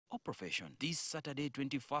profession. This Saturday,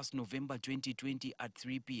 21st November 2020 at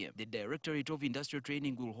 3 p.m., the Directorate of Industrial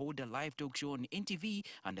Training will hold a live talk show on NTV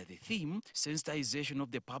under the theme, Sensitization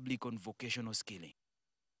of the Public on Vocational Skilling.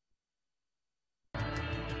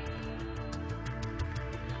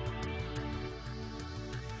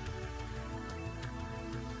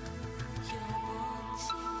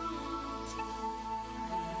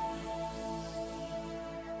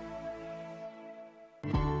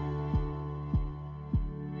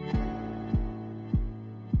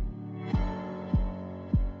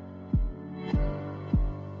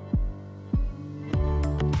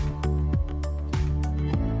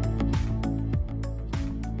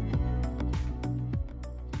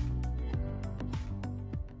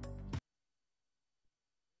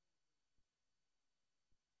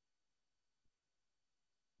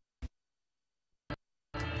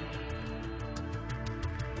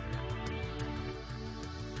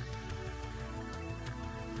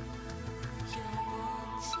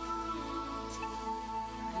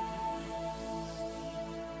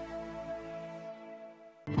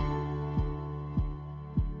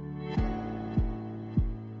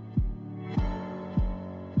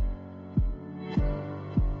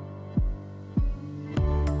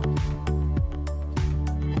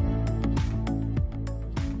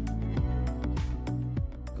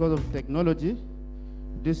 Because of technology,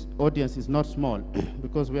 this audience is not small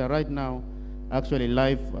because we are right now actually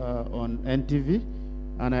live on NTV,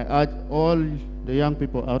 and I urge all the young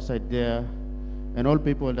people outside there and all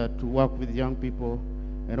people that work with young people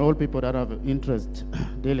and all people that have interest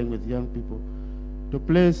dealing with young people to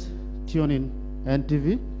please tune in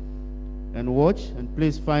NTV and watch, and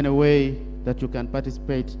please find a way that you can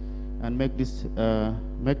participate and make this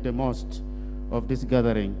make the most of this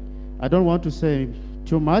gathering. I don't want to say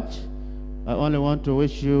too much. I only want to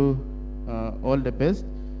wish you all the best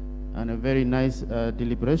and a very nice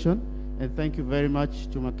deliberation. And thank you very much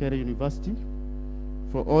to Makerere University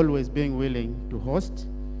for always being willing to host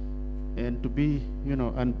and to be,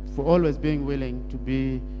 and for always being willing to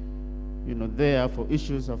be, there for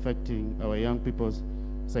issues affecting our young people's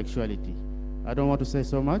sexuality. I don't want to say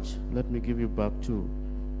so much. Let me give you back to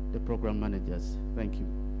the program managers. Thank you.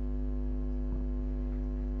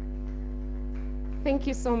 Thank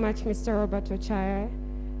you so much, Mr. Robert Ochaya.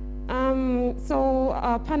 So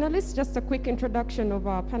our panelists, just a quick introduction of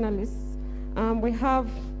our panelists. We have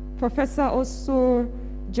Professor Osur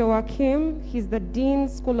Joachim. He's the Dean,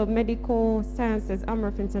 School of Medical Sciences,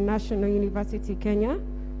 Amref International University, Kenya.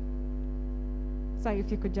 So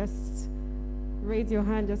if you could just raise your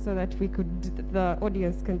hand just so that the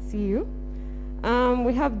audience can see you.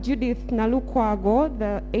 We have Judith Nalukwago,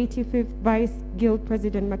 the 85th Vice Guild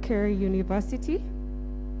President, Makerere University.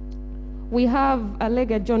 We have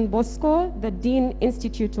Alega John Bosco, the Dean,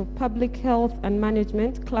 Institute of Public Health and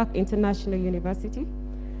Management, Clark International University.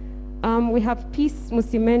 We have Peace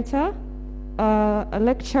Musimenta, a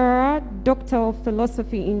lecturer, Doctor of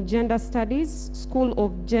Philosophy in Gender Studies, School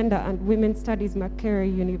of Gender and Women's Studies, Makerere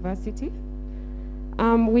University.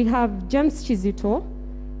 We have James Chizito,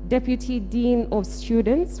 Deputy Dean of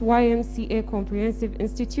Students, YMCA Comprehensive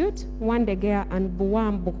Institute, Wandegea and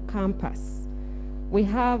Buambo Campus. We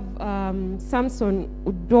have Samson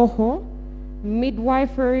Udoho,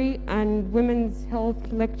 Midwifery and Women's Health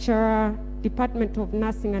Lecturer, Department of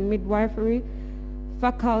Nursing and Midwifery,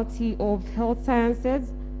 Faculty of Health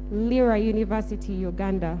Sciences, Lira University,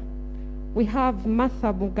 Uganda. We have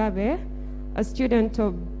Martha Mugabe, a student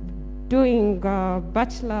of doing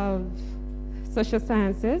Bachelor of Social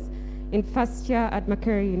Sciences in first year at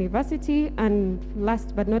Makerere University. And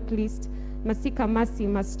last but not least, Masika Masi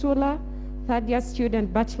Mastula, third year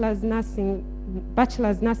student, Bachelor's Nursing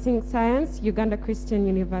Science, Uganda Christian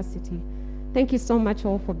University. Thank you so much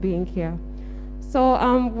all for being here. So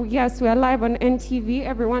yes, we are live on NTV.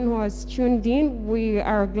 Everyone who has tuned in, we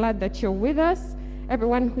are glad that you're with us.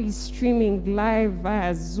 Everyone who is streaming live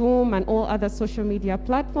via Zoom and all other social media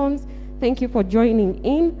platforms, thank you for joining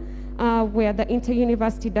in. We are the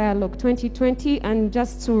Inter-University Dialogue 2020, and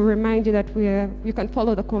just to remind you that you can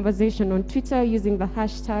follow the conversation on Twitter using the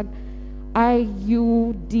hashtag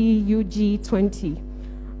IUDUG20.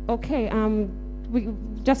 Okay,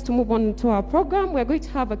 just to move on to our program, we're going to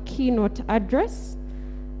have a keynote address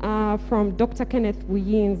from Dr. Kenneth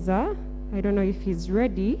Buyinza. I don't know if he's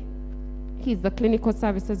ready. He's the Clinical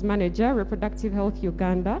Services Manager, Reproductive Health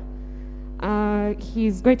Uganda.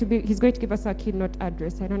 He's going to give us a keynote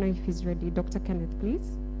address. I don't know if he's ready. Dr. Kenneth, please.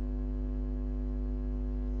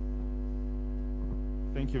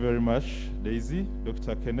 Thank you very much, Daisy.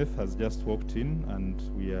 Dr. Kenneth has just walked in, and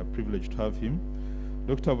we are privileged to have him.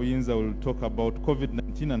 Dr. Buyinza will talk about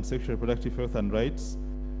COVID-19 and sexual reproductive health and rights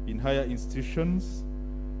in higher institutions,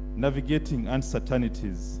 navigating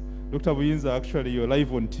uncertainties. Dr. Buyinza, actually, you're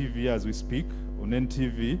live on TV as we speak, on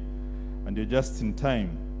NTV, and you're just in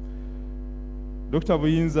time. Dr.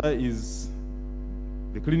 Buyinza is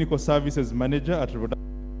the Clinical Services Manager at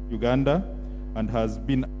Reproductive Uganda and has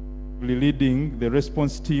been leading the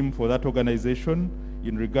response team for that organization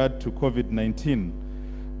in regard to COVID-19.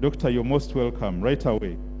 Doctor, you're most welcome. Right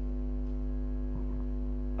away.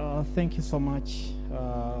 Thank you so much,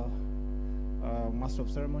 Master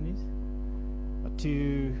of Ceremonies,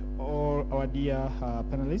 to all our dear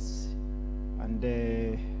panelists and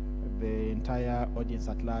the entire audience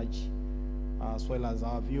at large, as well as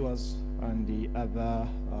our viewers and the other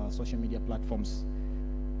social media platforms.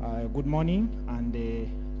 Good morning, and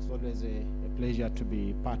it's always a pleasure to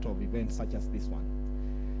be part of events such as this one.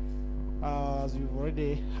 As you've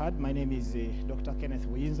already heard, my name is Dr. Kenneth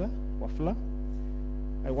Buyinza Wafula.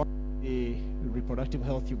 I work in Reproductive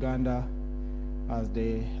Health Uganda as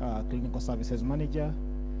the Clinical Services Manager,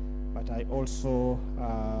 but I also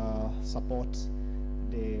support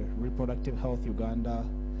the Reproductive Health Uganda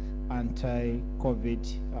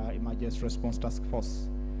Anti-COVID Emergency Response Task Force.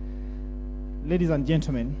 Ladies and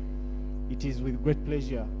gentlemen, it is with great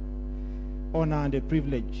pleasure, honor, and a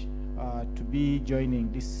privilege to be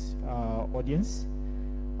joining this audience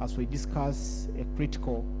as we discuss a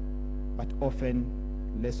critical but often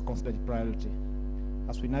less considered priority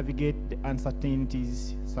as we navigate the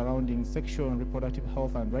uncertainties surrounding sexual and reproductive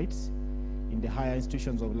health and rights in the higher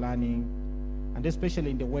institutions of learning, and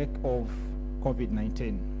especially in the wake of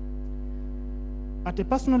COVID-19. At a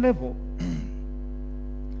personal level,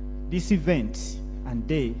 this event and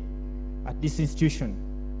day at this institution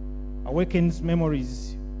awakens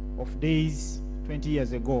memories of days 20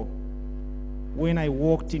 years ago when I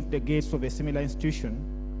walked into the gates of a similar institution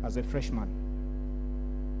as a freshman.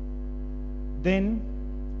 Then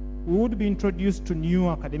we would be introduced to new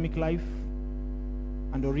academic life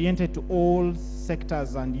and oriented to all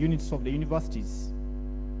sectors and units of the universities,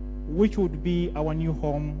 which would be our new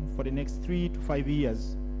home for the next 3 to 5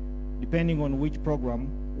 years, depending on which program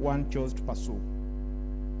one chose to pursue.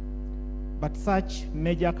 But such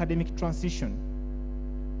major academic transition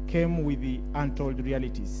came with the untold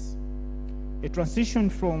realities. A transition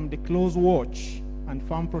from the close watch and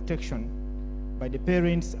firm protection by the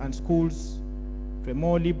parents and schools to a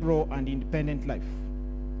more liberal and independent life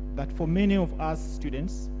that for many of us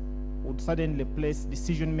students would suddenly place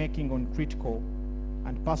decision-making on critical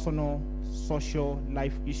and personal social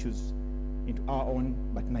life issues into our own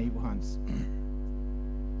but naive hands.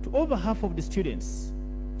 To over half of the students,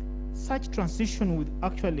 such transition would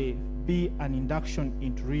actually be an induction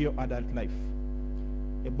into real adult life,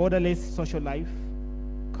 a borderless social life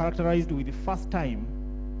characterized with the first time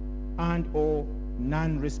and or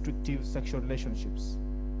non-restrictive sexual relationships,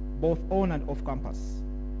 both on and off campus.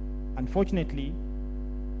 Unfortunately,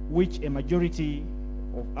 which a majority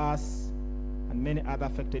of us and many other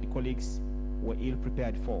affected colleagues were ill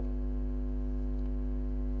prepared for.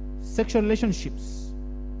 Sexual relationships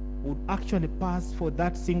would actually pass for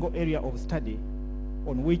that single area of study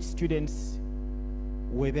on which students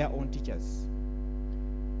were their own teachers.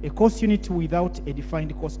 A course unit without a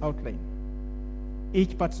defined course outline.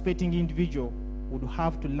 Each participating individual would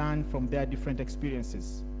have to learn from their different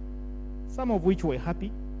experiences, some of which were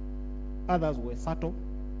happy, others were subtle,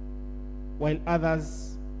 while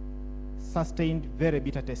others sustained very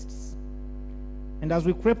bitter tests. And as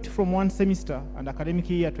we crept from one semester and academic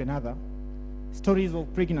year to another, stories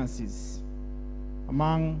of pregnancies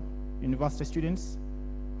among university students,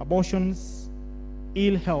 abortions,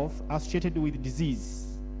 ill health associated with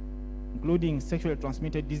disease, including sexually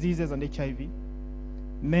transmitted diseases and HIV,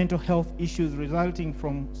 mental health issues resulting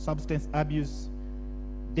from substance abuse,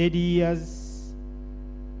 dead years,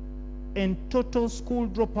 and total school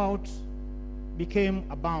dropout became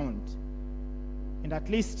abound. And at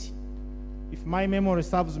least, if my memory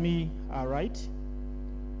serves me right,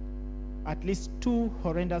 at least 2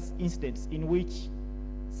 horrendous incidents in which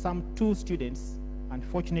some 2 students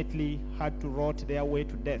unfortunately had to rot their way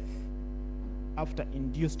to death after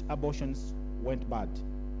induced abortions went bad.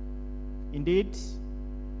 Indeed,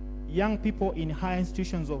 young people in higher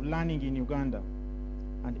institutions of learning in Uganda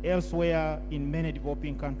and elsewhere in many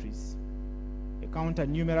developing countries encounter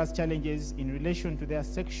numerous challenges in relation to their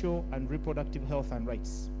sexual and reproductive health and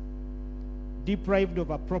rights. Deprived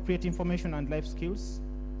of appropriate information and life skills,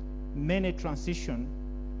 many transition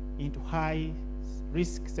into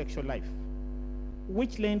high-risk sexual life,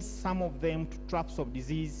 which lends some of them to traps of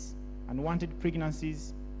disease, unwanted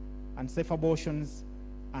pregnancies, unsafe abortions,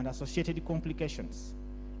 and associated complications,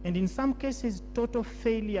 and in some cases, total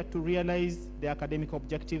failure to realize their academic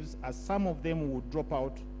objectives, as some of them would drop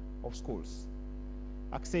out of schools.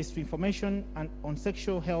 Access to information on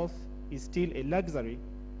sexual health is still a luxury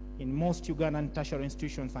in most Ugandan tertiary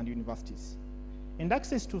institutions and universities. And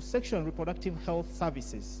access to sexual and reproductive health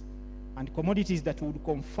services and commodities that would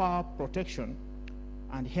confer protection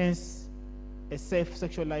and hence a safe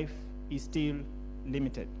sexual life is still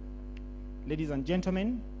limited. Ladies and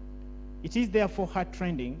gentlemen, it is therefore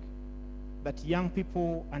heart-rending that young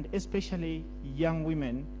people, and especially young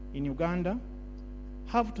women in Uganda,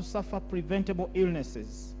 have to suffer preventable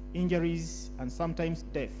illnesses, injuries, and sometimes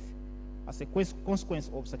death as a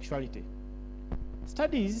consequence of sexuality.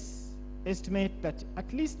 Studies estimate that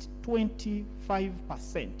at least 25%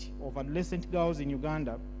 of adolescent girls in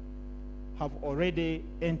Uganda have already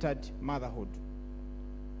entered motherhood,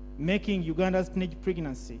 making Uganda's teenage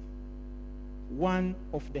pregnancy one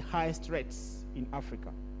of the highest rates in Africa.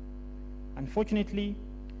 Unfortunately,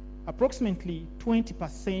 approximately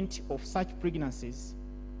 20% of such pregnancies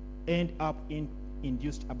end up in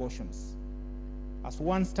induced abortions. As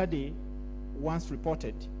one study once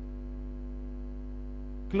reported,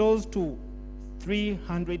 close to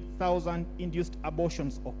 300,000 induced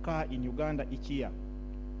abortions occur in Uganda each year,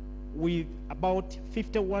 with about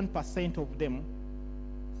 51% of them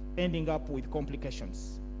ending up with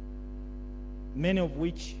complications, many of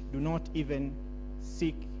which do not even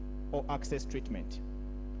seek or access treatment.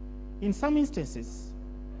 In some instances,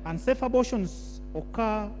 unsafe abortions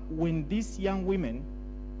occur when these young women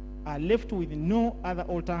are left with no other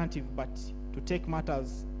alternative but to take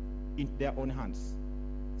matters into their own hands,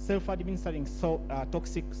 self-administering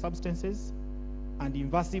toxic substances and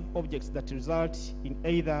invasive objects that result in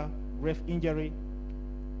either grave injury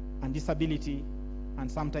and disability and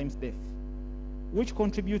sometimes death, which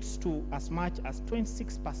contributes to as much as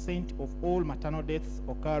 26% of all maternal deaths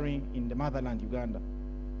occurring in the motherland, Uganda.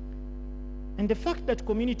 And the fact that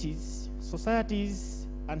communities, societies,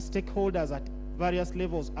 and stakeholders at various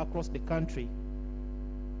levels across the country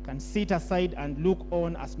can sit aside and look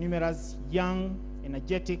on as numerous young,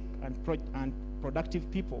 energetic, and productive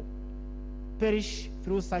people perish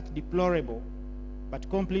through such deplorable but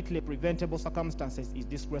completely preventable circumstances is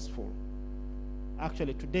disgraceful.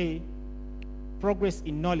 Actually, today, progress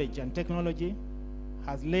in knowledge and technology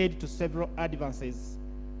has led to several advances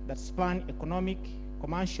that span economic,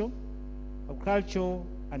 commercial, agricultural,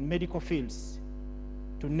 and medical fields,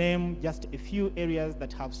 to name just a few areas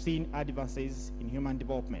that have seen advances in human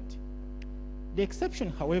development. The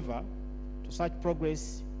exception, however, to such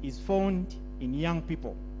progress is found in young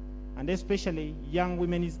people, and especially young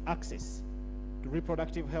women's access to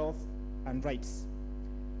reproductive health and rights.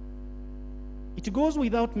 It goes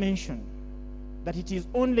without mention that it is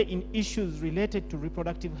only in issues related to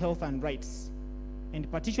reproductive health and rights, and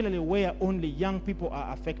particularly where only young people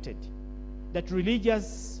are affected, that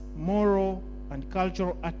religious, moral, and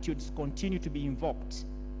cultural attitudes continue to be invoked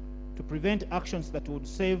to prevent actions that would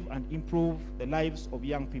save and improve the lives of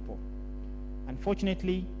young people.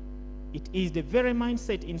 Unfortunately, it is the very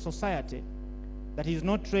mindset in society that is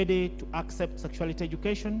not ready to accept sexuality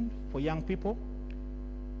education for young people,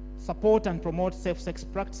 support and promote safe sex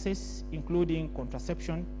practices, including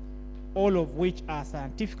contraception, all of which are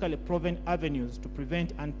scientifically proven avenues to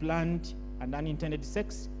prevent unplanned and unintended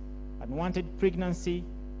sex, unwanted pregnancy,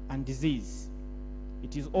 and disease.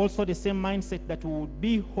 It is also the same mindset that would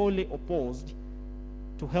be wholly opposed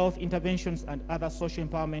to health interventions and other social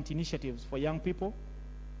empowerment initiatives for young people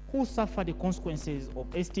who suffer the consequences of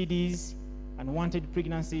STDs, unwanted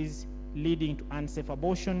pregnancies, leading to unsafe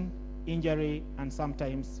abortion, injury, and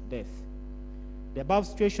sometimes death. The above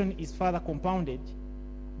situation is further compounded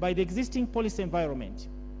by the existing policy environment,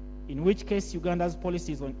 in which case Uganda's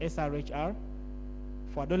policies on SRHR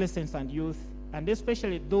for adolescents and youth, and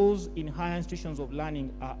especially those in higher institutions of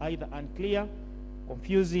learning, are either unclear,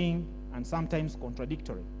 confusing, and sometimes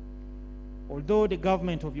contradictory. Although the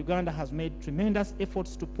government of Uganda has made tremendous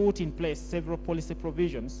efforts to put in place several policy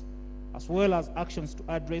provisions, as well as actions to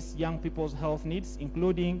address young people's health needs,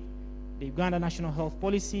 including the Uganda National Health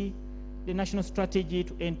Policy, the National Strategy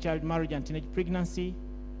to End Child Marriage and Teenage Pregnancy,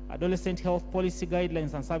 Adolescent Health Policy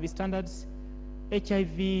Guidelines and Service Standards,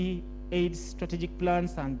 HIV/AIDS strategic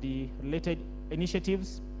plans and the related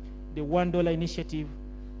initiatives, the $1 initiative,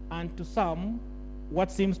 and to some, what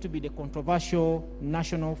seems to be the controversial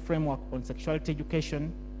National Framework on Sexuality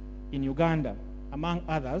Education in Uganda, among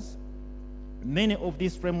others. Many of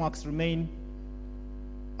these frameworks remain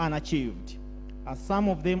unachieved, as some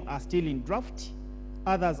of them are still in draft,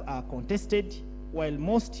 others are contested, while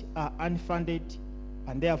most are unfunded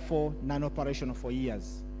and therefore non-operational for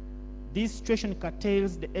years. This situation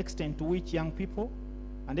curtails the extent to which young people,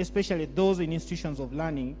 and especially those in institutions of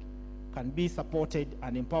learning, can be supported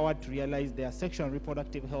and empowered to realize their sexual and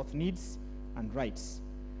reproductive health needs and rights.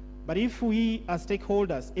 But if we as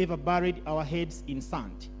stakeholders ever buried our heads in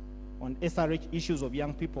sand on SRH issues of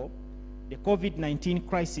young people, the COVID-19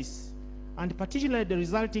 crisis, and particularly the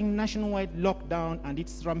resulting nationwide lockdown and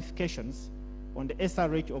its ramifications on the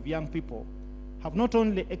SRH of young people, have not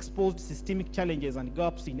only exposed systemic challenges and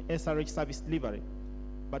gaps in SRH service delivery,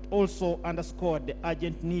 but also underscored the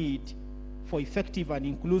urgent need for effective and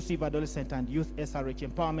inclusive adolescent and youth SRH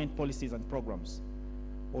empowerment policies and programs.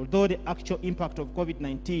 Although the actual impact of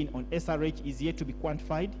COVID-19 on SRH is yet to be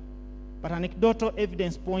quantified, but anecdotal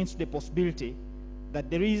evidence points to the possibility that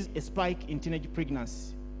there is a spike in teenage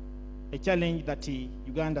pregnancy, a challenge that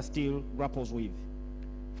Uganda still grapples with.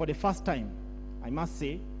 For the first time, I must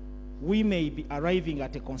say, we may be arriving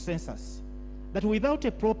at a consensus that without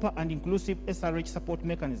a proper and inclusive SRH support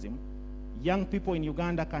mechanism, young people in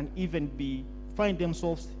Uganda can find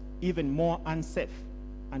themselves even more unsafe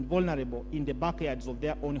and vulnerable in the backyards of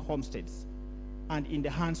their own homesteads and in the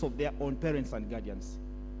hands of their own parents and guardians.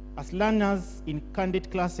 As learners in candidate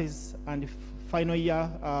classes and final years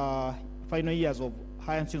of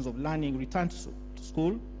higher institutions of learning return to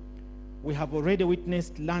school, we have already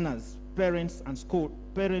witnessed learners, parents,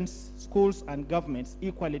 schools, and governments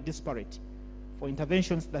equally disparate for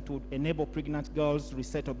interventions that would enable pregnant girls to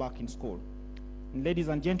resettle back in school. And ladies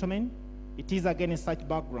and gentlemen, it is against such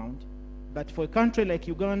background that for a country like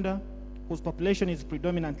Uganda, whose population is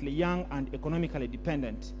predominantly young and economically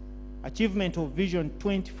dependent, achievement of Vision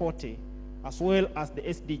 2040, as well as the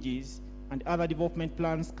SDGs and other development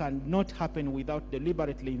plans, cannot happen without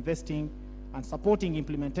deliberately investing and supporting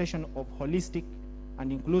implementation of holistic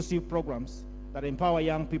and inclusive programs that empower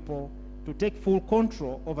young people to take full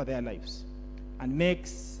control over their lives and make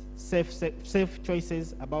safe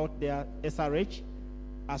choices about their SRH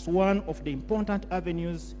as one of the important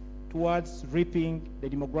avenues towards reaping the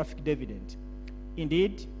demographic dividend.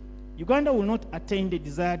 Indeed, Uganda will not attain the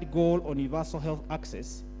desired goal on universal health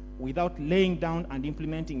access without laying down and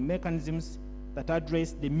implementing mechanisms that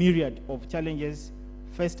address the myriad of challenges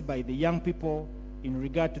faced by the young people in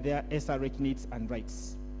regard to their SRH needs and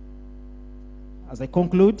rights. As I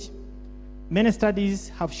conclude, many studies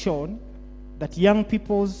have shown that young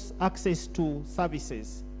people's access to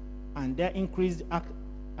services and their increased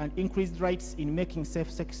rights in making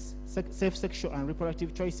safe sexual and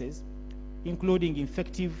reproductive choices, including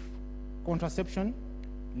effective contraception,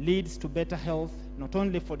 leads to better health, not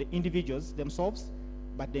only for the individuals themselves,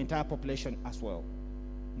 but the entire population as well.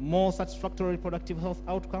 More satisfactory reproductive health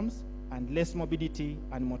outcomes and less morbidity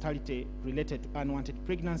and mortality related to unwanted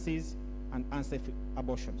pregnancies and unsafe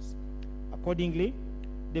abortions. Accordingly,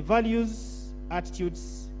 the values,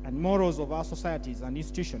 attitudes, and morals of our societies and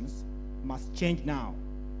institutions must change now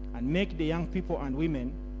and make the young people and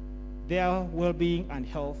women, their well-being and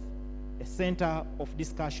health, a center of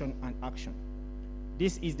discussion and action.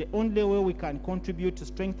 This is the only way we can contribute to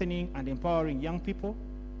strengthening and empowering young people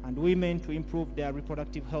and women to improve their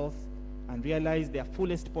reproductive health and realize their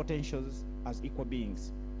fullest potentials as equal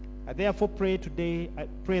beings. I therefore pray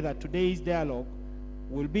that today's dialogue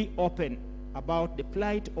will be open about the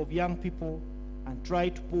plight of young people and try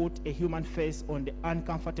to put a human face on the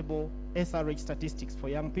uncomfortable SRH statistics for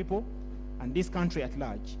young people and this country at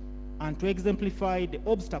large, and to exemplify the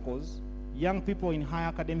obstacles young people in higher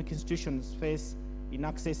academic institutions face in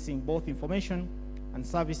accessing both information and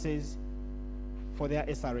services for their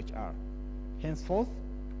SRHR. Henceforth,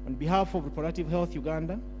 on behalf of Reproductive Health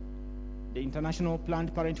Uganda, the International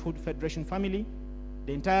Planned Parenthood Federation family,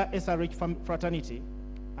 the entire SRH fraternity,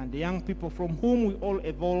 and the young people from whom we all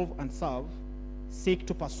evolve and serve, seek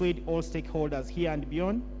to persuade all stakeholders here and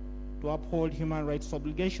beyond to uphold human rights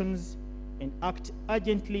obligations and act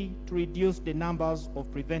urgently to reduce the numbers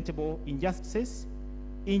of preventable injustices,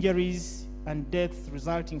 injuries, and deaths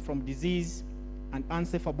resulting from disease and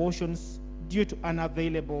unsafe abortions due to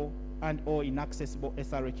unavailable and/or inaccessible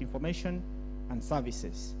SRH information and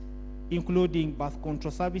services, including birth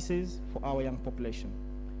control services for our young population.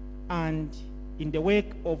 And in the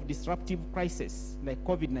wake of disruptive crises like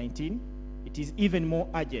COVID-19, it is even more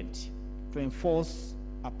urgent to enforce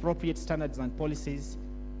appropriate standards and policies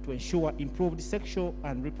to ensure improved sexual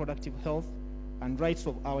and reproductive health and rights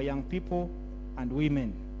of our young people and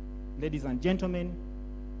women. Ladies and gentlemen,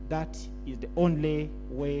 that is the only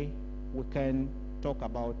way we can talk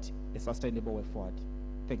about a sustainable way forward.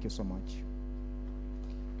 Thank you so much.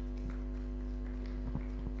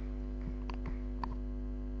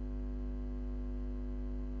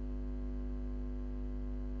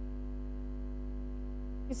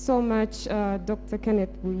 you so much, Dr.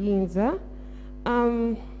 Kenneth Buyinza.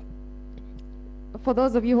 For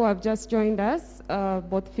those of you who have just joined us,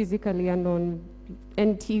 both physically and on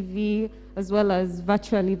NTV, as well as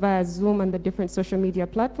virtually via Zoom and the different social media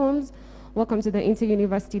platforms, welcome to the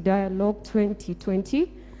Inter-University Dialogue 2020.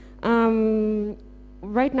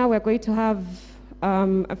 Right now we're going to have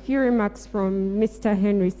a few remarks from Mr.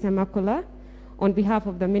 Henry Semakula on behalf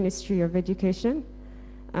of the Ministry of Education.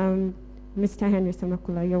 Mr. Henry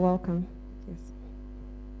Semakula, you're welcome. Yes.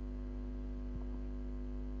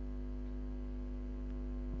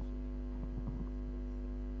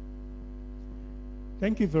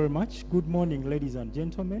 Thank you very much. Good morning, ladies and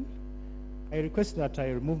gentlemen. I request that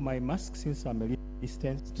I remove my mask since I'm a little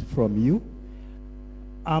distanced from you.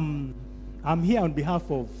 I'm here on behalf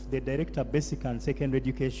of the Director of Basic and Secondary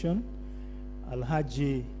Education,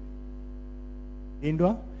 Alhaji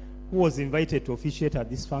Indwa, who was invited to officiate at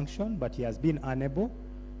this function, but he has been unable.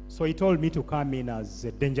 So he told me to come in as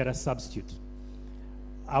a dangerous substitute.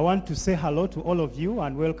 I want to say hello to all of you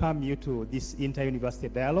and welcome you to this inter-university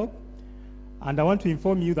dialogue. And I want to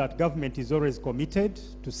inform you that government is always committed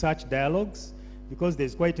to such dialogues because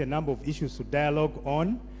there's quite a number of issues to dialogue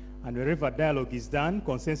on, and wherever dialogue is done,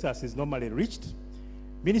 consensus is normally reached.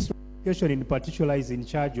 Ministry of Education in particular is in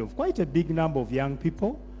charge of quite a big number of young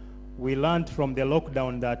people. We learned from the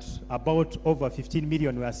lockdown that about over 15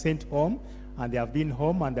 million were sent home, and they have been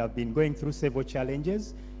home and they have been going through several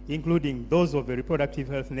challenges, including those of a reproductive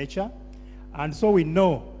health nature. And so we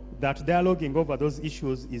know that dialoguing over those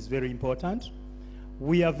issues is very important.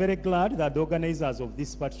 We are very glad that the organizers of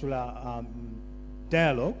this particular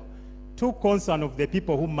dialogue took concern of the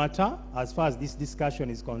people who matter as far as this discussion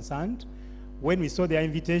is concerned. When we saw their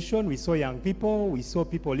invitation, we saw young people, we saw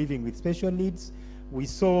people living with special needs, we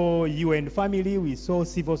saw UN family, we saw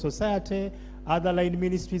civil society, other line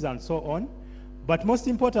ministries, and so on. But most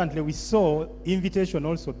importantly, we saw invitation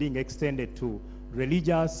also being extended to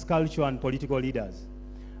religious, cultural, and political leaders.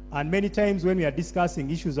 And many times when we are discussing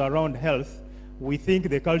issues around health, we think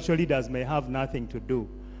the cultural leaders may have nothing to do.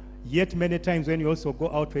 Yet many times when you also go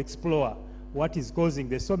out to explore what is causing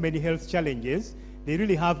the so many health challenges, they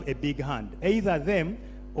really have a big hand. Either them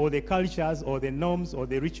or the cultures or the norms or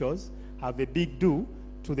the rituals have a big do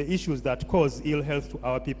to the issues that cause ill health to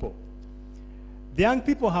our people. The young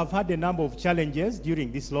people have had a number of challenges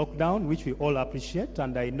during this lockdown, which we all appreciate,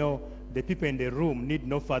 and I know the people in the room need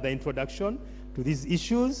no further introduction to these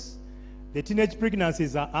issues. The teenage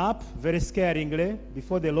pregnancies are up very scaringly.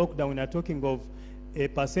 Before the lockdown, we are talking of a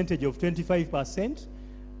percentage of 25%.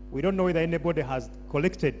 We don't know whether anybody has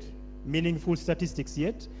collected meaningful statistics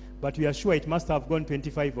yet, but we are sure it must have gone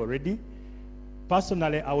 25 already.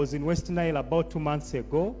 Personally, I was in West Nile about 2 months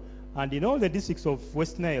ago, and in all the districts of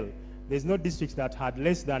West Nile, there's no district that had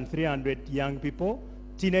less than 300 young people,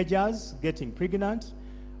 teenagers getting pregnant.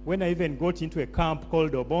 When I even got into a camp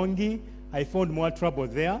called Obongi, I found more trouble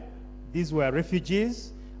there. These were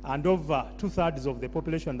refugees, and over 2/3 of the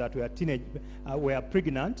population that were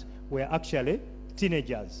pregnant were actually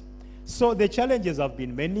teenagers. So the challenges have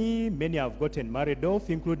been many. Many have gotten married off,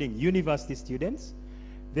 including university students.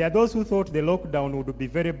 There are those who thought the lockdown would be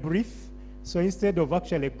very brief. So instead of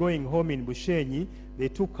actually going home in Bushenyi, they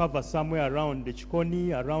took cover somewhere around the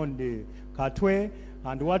Chikoni, around the Katwe,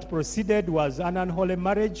 and what proceeded was an unholy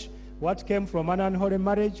marriage. What came from an unholy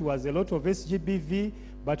marriage was a lot of SGBV,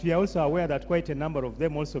 but we are also aware that quite a number of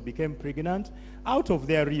them also became pregnant out of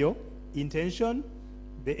their real intention.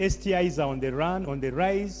 The STIs are on the run, on the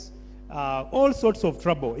rise, all sorts of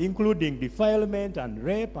trouble, including defilement and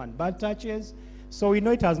rape and bad touches. So we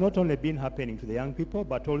know it has not only been happening to the young people,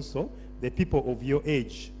 but also the people of your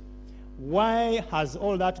age. Why has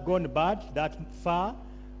all that gone bad that far?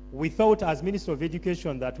 We thought as Minister of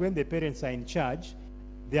Education that when the parents are in charge,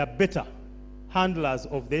 they are better handlers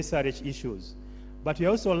of the SRH issues. But we're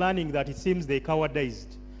also learning that it seems they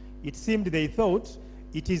cowardized. It seemed they thought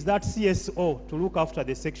it is that CSO to look after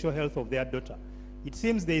the sexual health of their daughter. It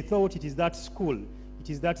seems they thought it is that school, it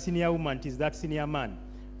is that senior woman, it is that senior man.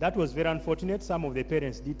 That was very unfortunate. Some of the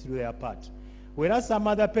parents did do their part. Whereas some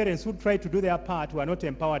other parents who tried to do their part were not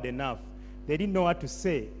empowered enough. They didn't know what to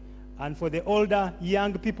say. And for the older,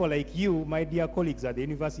 young people like you, my dear colleagues at the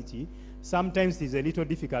university, sometimes it's a little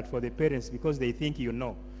difficult for the parents because they think you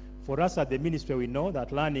know. For us at the ministry, we know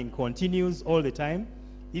that learning continues all the time.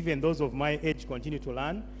 Even those of my age continue to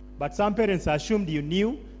learn. But some parents assumed you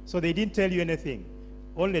knew, so they didn't tell you anything,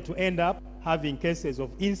 only to end up having cases of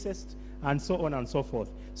incest and so on and so forth.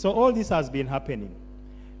 So all this has been happening.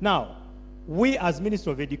 Now, we as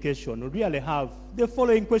Minister of Education really have the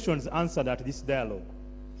following questions answered at this dialogue.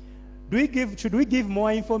 Should we give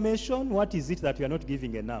more information? What is it that we are not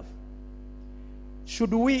giving enough?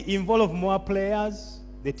 Should we involve more players?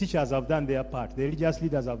 The teachers have done their part. The religious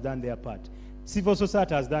leaders have done their part. Civil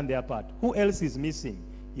society has done their part. Who else is missing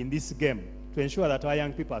in this game to ensure that our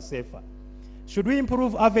young people are safer? Should we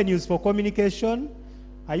improve avenues for communication?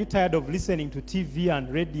 Are you tired of listening to TV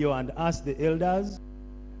and radio and ask the elders?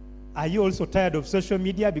 Are you also tired of social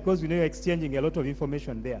media? Because we know you're exchanging a lot of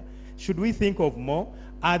information there. Should we think of more?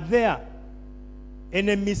 Are there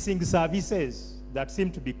any missing services that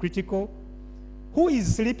seem to be critical? Who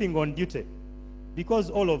is sleeping on duty? Because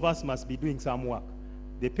all of us must be doing some work.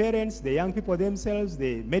 The parents, the young people themselves,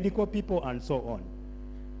 the medical people, and so on.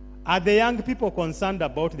 Are the young people concerned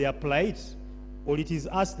about their plight? Or it is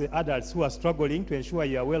us, the adults, who are struggling to ensure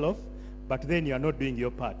you are well off, but then you are not doing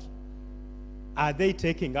your part? Are they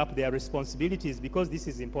taking up their responsibilities? Because this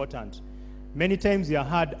is important. Many times we are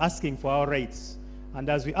heard asking for our rights. And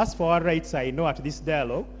as we ask for our rights, I know at this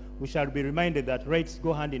dialogue, we shall be reminded that rights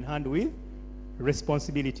go hand in hand with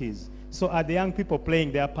responsibilities. So are the young people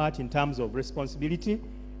playing their part in terms of responsibility?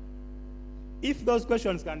 If those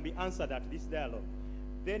questions can be answered at this dialogue,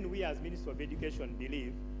 then we as Minister of Education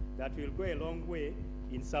believe that will go a long way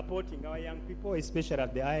in supporting our young people, especially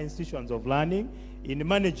at the higher institutions of learning, in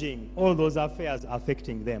managing all those affairs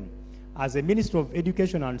affecting them. As a Minister of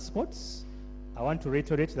Education and Sports, I want to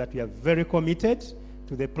reiterate that we are very committed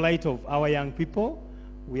to the plight of our young people.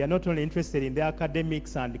 We are not only interested in their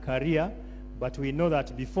academics and career, but we know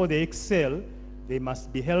that before they excel, they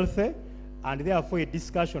must be healthy, and therefore a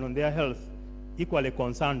discussion on their health equally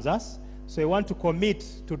concerns us. So I want to commit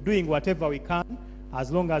to doing whatever we can,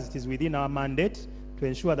 as long as it is within our mandate, to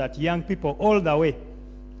ensure that young people all the way.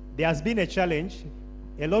 There has been a challenge.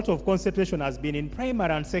 A lot of concentration has been in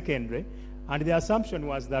primary and secondary, and the assumption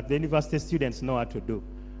was that the university students know what to do.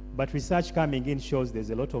 But research coming in shows there's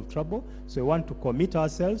a lot of trouble, so we want to commit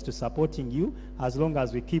ourselves to supporting you as long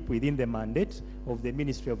as we keep within the mandate of the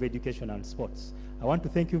Ministry of Education and Sports. I want to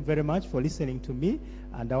thank you very much for listening to me,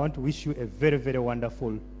 and I want to wish you a very, very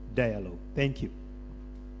wonderful dialogue. Thank you.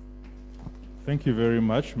 Thank you very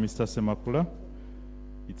much, Mr. Semakula.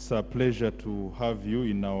 It's a pleasure to have you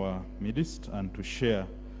in our midst and to share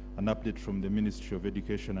an update from the Ministry of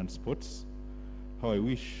Education and Sports. How I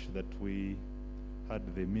wish that we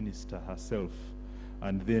had the minister herself,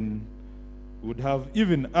 and then would have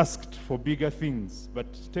even asked for bigger things, but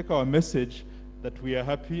take our message that we are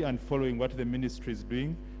happy and following what the ministry is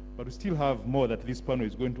doing, but we still have more that this panel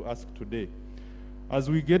is going to ask today. As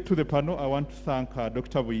we get to the panel, I want to thank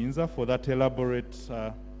Dr. Buyinza for that elaborate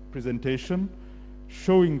presentation,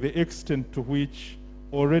 showing the extent to which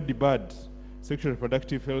already bad sexual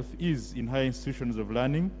reproductive health is in higher institutions of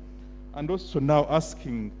learning, and also now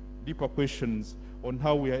asking deeper questions on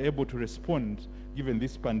how we are able to respond given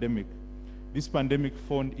this pandemic. This pandemic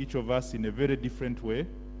found each of us in a very different way.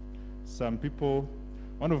 Some people,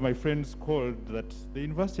 one of my friends called that the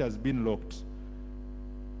university has been locked.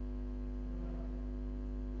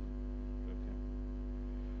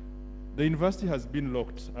 The university has been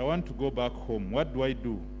locked. I want to go back home. What do I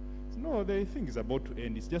do? No, the thing is about to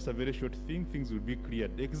end. It's just a very short thing. Things will be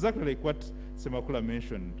cleared. Exactly like what Semakula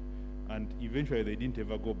mentioned. And eventually they didn't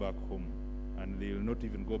ever go back home. And they will not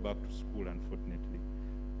even go back to school, unfortunately.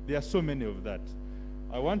 There are so many of that.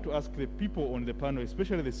 I want to ask the people on the panel,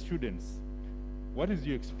 especially the students, what is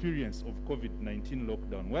your experience of COVID-19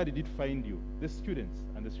 lockdown? Where did it find you? The students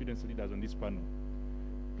and the students leaders on this panel.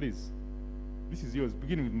 Please, this is yours,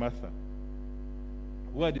 beginning with Martha.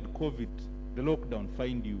 Where did COVID, the lockdown,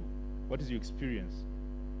 find you? What is your experience?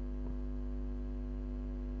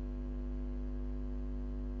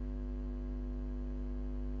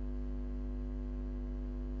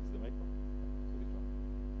 Is the mic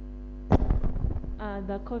on?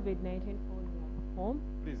 The COVID-19 found me at home.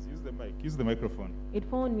 Please use the mic, use the microphone. It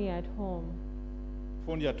found me at home.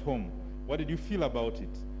 Found you at home. What did you feel about it?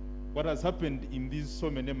 What has happened in these so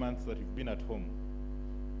many months that you've been at home?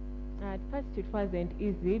 At first it wasn't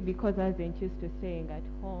easy because I wasn't used to staying at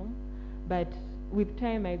home, but with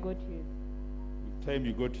time I got used. With time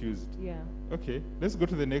you got used? Yeah. Okay, let's go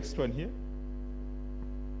to the next one here.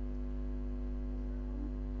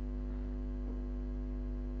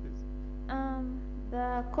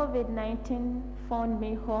 The COVID-19 found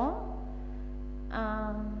me home.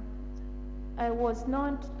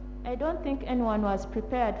 I don't think anyone was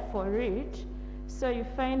prepared for it. So you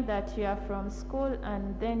find that you are from school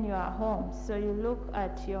and then you are home. So you look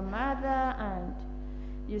at your mother and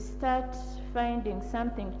you start finding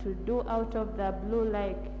something to do out of the blue,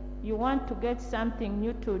 like you want to get something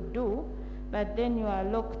new to do, but then you are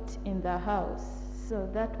locked in the house. So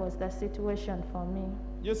that was the situation for me.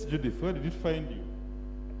 Yes, Judith, where did it find you?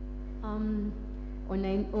 On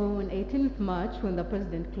 18th March, when the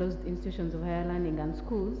president closed institutions of higher learning and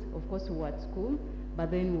schools, of course we were at school,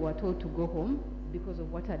 but then we were told to go home because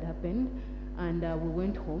of what had happened, and we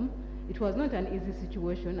went home. It was not an easy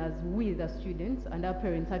situation, as we, the students, and our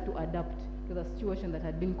parents had to adapt to the situation that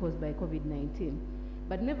had been caused by COVID-19.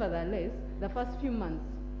 But nevertheless, the first 3 months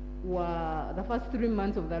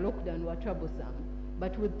of the lockdown were troublesome.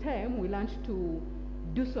 But with time, we learned to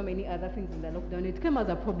do so many other things in the lockdown. It came as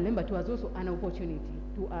a problem, but it was also an opportunity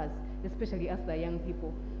to us, especially us, the young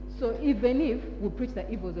people. So even if we preach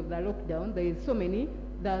the evils of the lockdown, there are so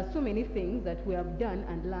many things that we have done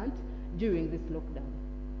and learned during this lockdown.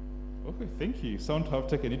 Okay, thank you. You sound to have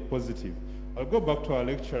taken it positive. I'll go back to our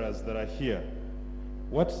lecturers that are here.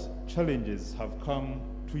 What challenges have come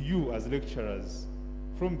to you as lecturers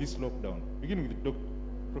from this lockdown? Beginning with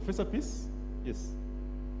Professor Peace? Yes.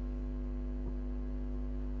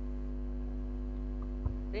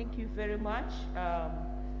 Thank you very much.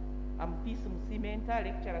 I'm Peace Musimenta,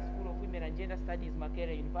 lecturer, School of Women and Gender Studies,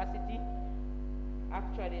 Makerere University.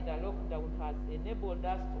 Actually, the lockdown has enabled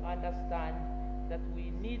us to understand that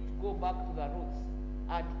we need to go back to the roots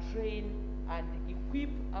and train and equip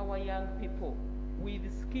our young people with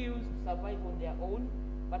skills to survive on their own,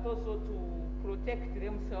 but also to protect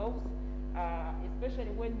themselves,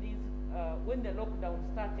 especially when the lockdown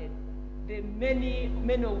started. Many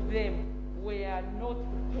of them were not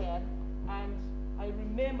prepared, and I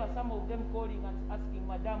remember some of them calling and asking,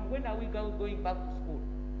 "Madam, when are we going back to school?"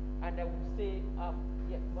 And I would say,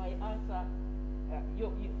 yes, my answer,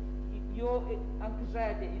 your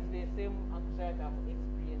anxiety is the same anxiety I'm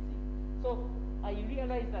experiencing. So I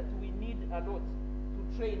realized that we need a lot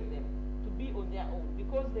to train them to be on their own,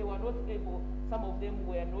 because they were not able, some of them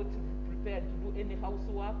were not prepared to do any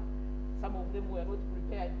housework, some of them were not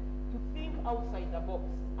prepared to think outside the box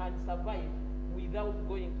and survive without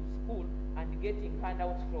going to school and getting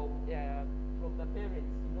handouts from the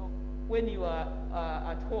parents. You know, when you are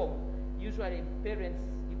at home, usually parents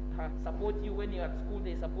support you. When you're at school,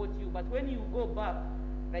 they support you. But when you go back,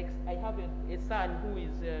 like I have a son who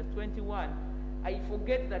is 21, I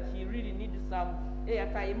forget that he really needs some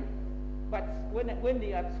airtime. But when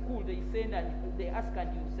they are at school, they send and they ask and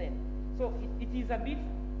you send. So it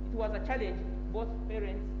was a challenge, both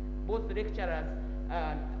parents, both lecturers,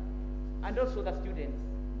 and also the students.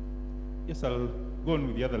 Yes, I'll go on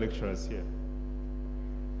with the other lecturers here.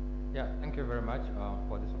 Yeah, thank you very much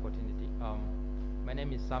for this opportunity. My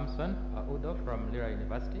name is Samson Udo from Lira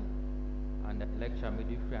University, and I lecture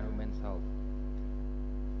midwifery and women's health.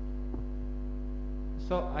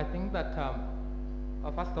 So I think that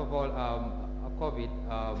first of all, COVID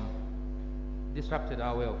disrupted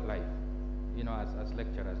our way of life. You know, as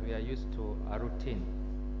lecturers, we are used to a routine.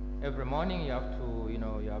 Every morning you have to, you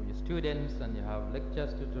have your students and you have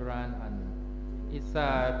lectures to run, and it's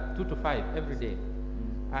 2 to 5 every day.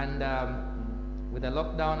 And with the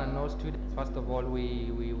lockdown and no students, first of all,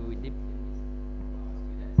 we did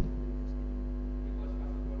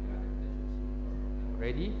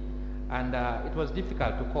already, and it was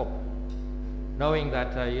difficult to cope, knowing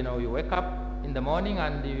that you wake up in the morning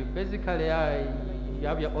and you basically you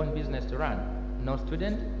have your own business to run, no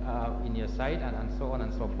student in your side, and so on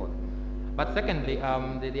and so forth. But secondly,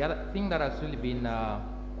 the other thing that has really been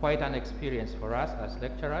quite an experience for us as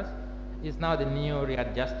lecturers is now the new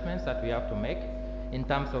readjustments that we have to make in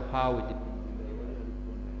terms of how we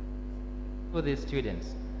for these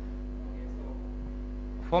students.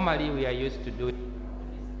 Formerly, we are used to doing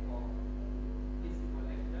physical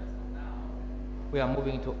lectures, and now we are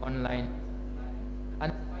moving to online.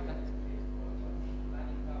 And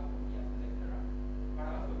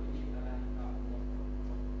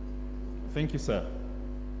thank you, sir.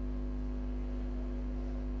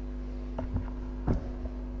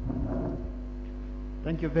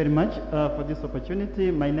 Thank you very much for this opportunity.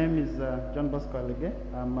 My name is John Bosco Alege.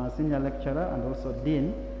 I'm a senior lecturer and also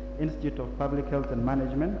Dean, Institute of Public Health and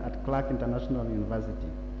Management at Clark International University.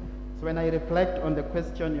 So when I reflect on the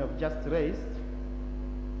question you have just raised,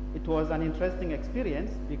 it was an interesting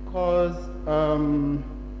experience because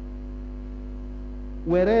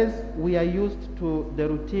whereas we are used to the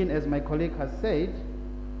routine, as my colleague has said,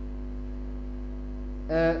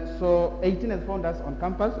 so 18 has found us on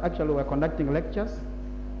campus. Actually, we're conducting lectures.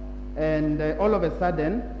 And all of a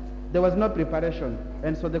sudden, there was no preparation.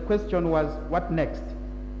 And so the question was, what next?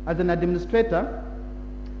 As an administrator,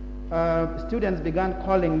 students began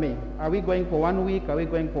calling me. Are we going for 1 week? Are we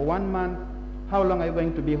going for 1 month? How long are you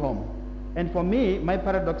going to be home? And for me, my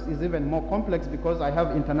paradox is even more complex because I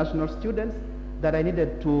have international students that I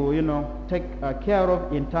needed to, take care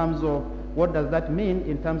of in terms of what does that mean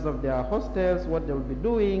in terms of their hostels, what they will be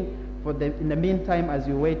doing in the meantime as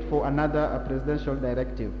you wait for another presidential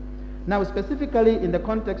directive. Now, specifically in the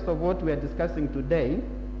context of what we are discussing today,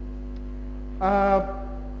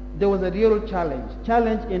 there was a real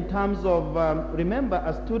challenge in terms of, remember,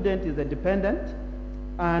 a student is a dependent,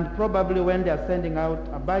 and probably when they are sending out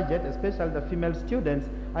a budget, especially the female students,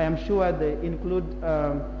 I am sure they include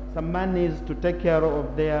some monies to take care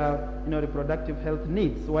of their reproductive health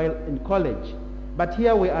needs while in college. But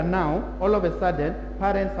here we are now, all of a sudden,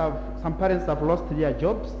 some parents have lost their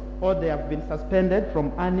jobs, or they have been suspended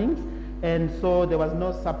from earnings, and so there was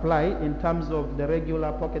no supply in terms of the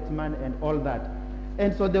regular pocket money and all that.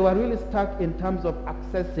 And so they were really stuck in terms of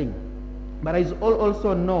accessing. But I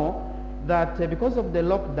also know that because of the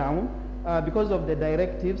lockdown, because of the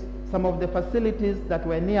directives, some of the facilities that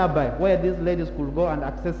were nearby where these ladies could go and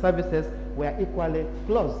access services were equally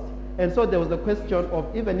closed. And so there was the question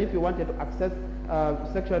of, even if you wanted to access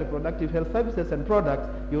sexual reproductive health services and products,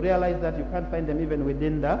 you realize that you can't find them even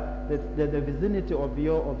within the vicinity of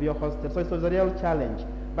your hostel. So it was a real challenge.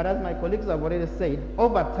 But as my colleagues have already said,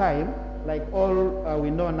 over time, like all we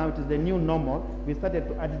know now, it is the new normal, we started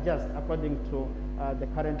to adjust according to the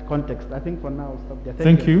current context. I think for now, I'll stop there.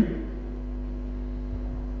 Thank you.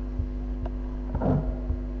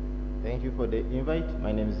 Thank you for the invite.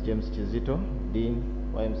 My name is James Chizito, Dean,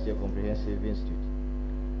 YMCA Comprehensive Institute.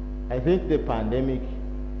 I think the pandemic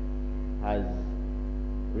has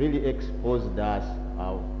really exposed us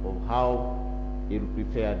of how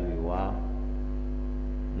ill-prepared we were,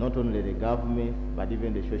 not only the government, but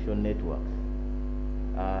even the social networks.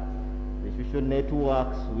 The social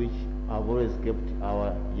networks which have always kept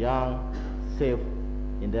our young safe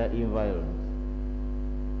in their environments.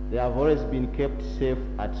 They have always been kept safe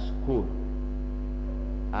at school.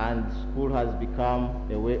 And school has become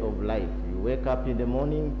a way of life. You wake up in the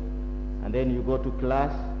morning, and then you go to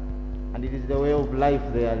class, and it is the way of life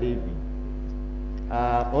they are living.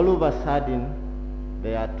 All of a sudden,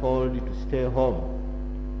 they are told to stay home.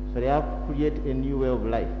 So they have to create a new way of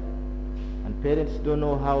life. And parents don't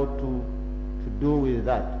know how to do with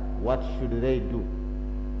that. What should they do?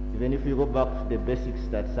 Even if you go back to the basics,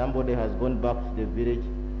 that somebody has gone back to the village,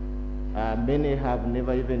 many have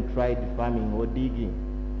never even tried farming or digging.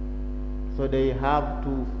 So they have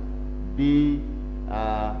to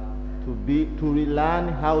relearn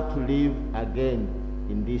how to live again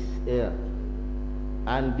in this era.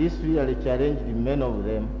 And this really challenged many of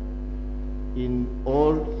them in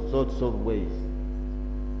all sorts of ways.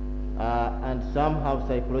 And some have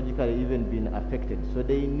psychologically even been affected. So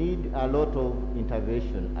they need a lot of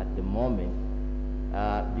intervention at the moment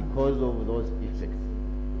because of those effects.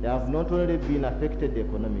 They have not only been affected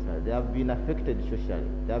economically, they have been affected socially,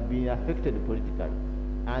 they have been affected politically,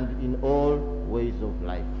 and in all ways of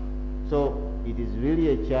life. So it is really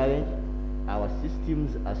a challenge. Our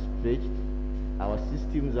systems are stretched. Our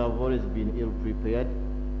systems have always been ill-prepared.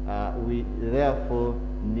 We therefore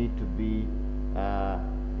need to be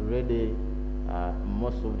ready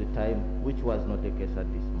most of the time, which was not the case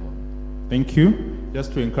at this moment. Thank you.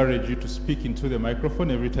 Just to encourage you to speak into the microphone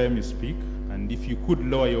every time you speak, and if you could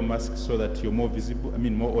lower your mask so that you're more visible,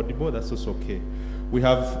 more audible, that's also okay. We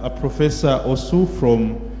have a Professor Osu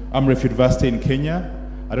from Amref University in Kenya.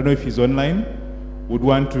 I don't know if he's online, would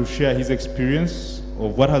want to share his experience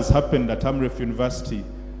of what has happened at Amref University.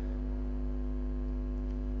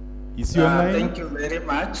 Is he online? Thank you very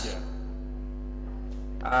much.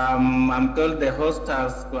 I'm told the host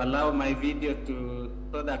has to allow my video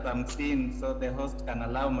so that I'm seen, so the host can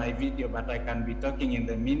allow my video, but I can be talking in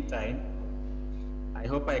the meantime. I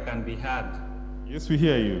hope I can be heard. Yes, we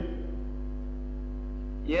hear you.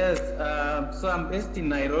 Yes, so I'm based in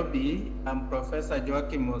Nairobi. I'm Professor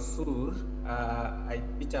Joachim Osur. I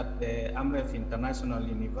teach at the Amref International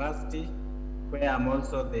University, where I'm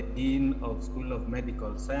also the Dean of School of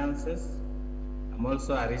Medical Sciences. I'm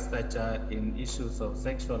also a researcher in issues of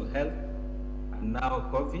sexual health and now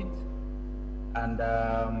COVID. And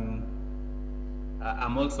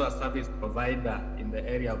I'm also a service provider in the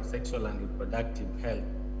area of sexual and reproductive health.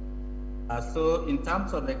 So in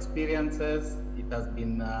terms of experiences, it has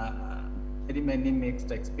been very many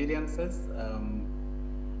mixed experiences.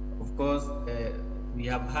 Of course, we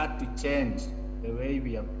have had to change the way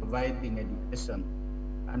we are providing education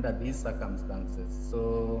under these circumstances.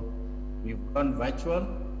 So we've gone virtual,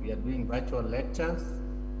 we are doing virtual lectures,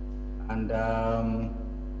 and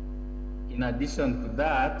in addition to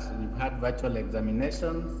that, we've had virtual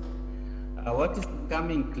examinations. What is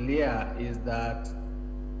becoming clear is that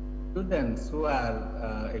students who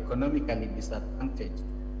are economically disadvantaged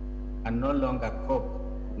can no longer cope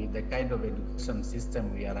with the kind of education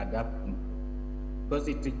system we are adapting, because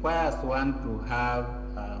it requires one to have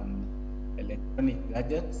electronic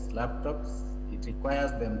gadgets, laptops. It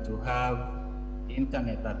requires them to have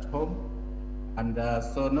internet at home, and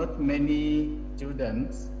so not many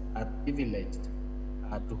students are privileged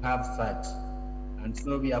to have such. And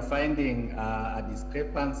so we are finding a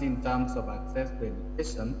discrepancy in terms of access to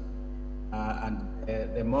education, and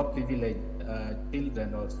the more privileged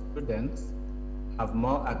children or students have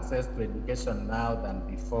more access to education now than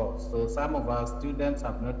before. So some of our students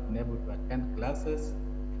have not been able to attend classes,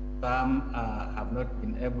 some have not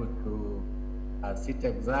been able to sit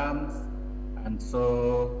exams, and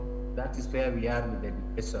so that is where we are with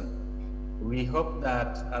education. We hope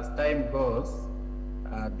that as time goes,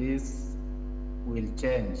 this will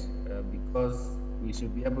change because we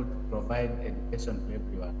should be able to provide education to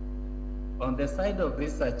everyone. On the side of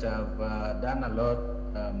research, I've done a lot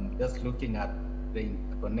just looking at the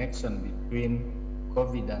interconnection between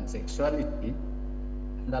COVID and sexuality,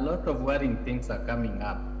 and a lot of worrying things are coming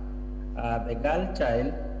up. The girl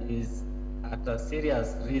child is at a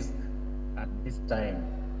serious risk at this time.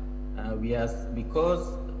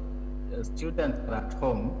 Because students are at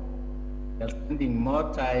home, they are spending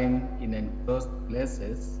more time in enclosed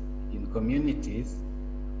places, in communities.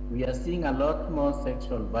 We are seeing a lot more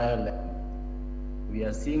sexual violence. We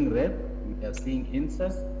are seeing rape, we are seeing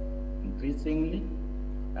incest increasingly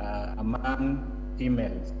among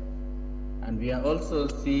females. And we are also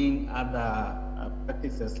seeing other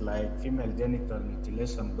practices like female genital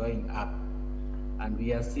mutilation going up. And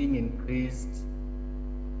we are seeing increased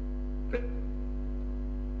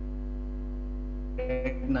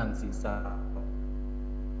pregnancies.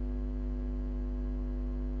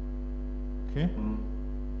 Okay.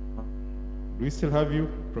 Do we still have you,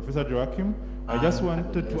 Professor Joachim? I just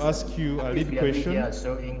wanted to ask you a lead question.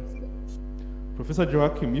 Professor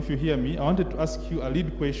Joachim, if you hear me, I wanted to ask you a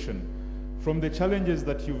lead question. From the challenges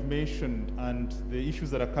that you've mentioned and the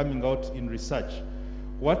issues that are coming out in research,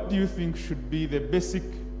 what do you think should be the basic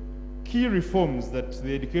key reforms that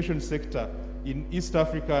the education sector in East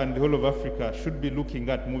Africa and the whole of Africa should be looking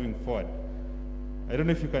at moving forward? I don't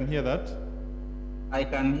know if you can hear that. I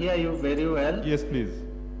can hear you very well. Yes, please.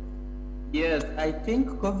 Yes, I think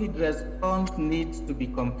COVID response needs to be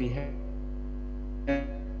comprehensive.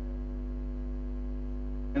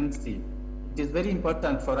 It is very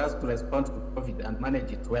important for us to respond to COVID and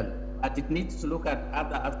manage it well, but it needs to look at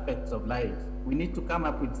other aspects of life. We need to come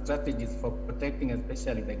up with strategies for protecting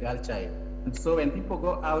especially the girl child. And so when people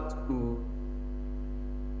go out to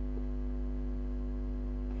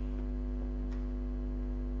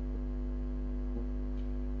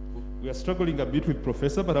We are struggling a bit with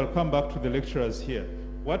Professor, but I'll come back to the lecturers here.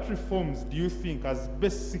 What reforms do you think, as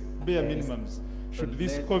basic bare minimums, should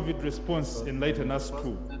this COVID response enlighten us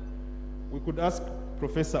to? We could ask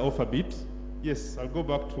Professor off a bit. Yes, I'll go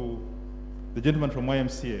back to the gentleman from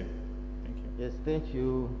YMCA. Thank you. Yes, thank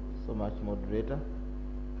you so much, moderator.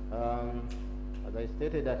 As I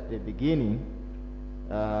stated at the beginning,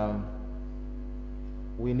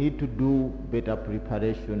 we need to do better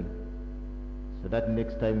preparation so that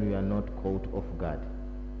next time we are not caught off guard.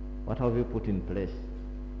 What have we put in place?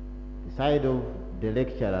 The side of the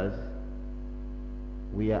lecturers,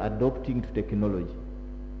 we are adopting to technology,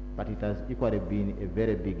 but it has equally been a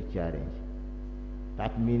very big challenge.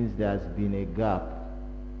 That means there has been a gap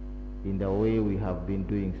in the way we have been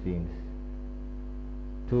doing things.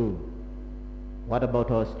 2, what about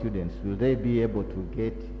our students? Will they be able to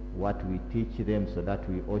get what we teach them so that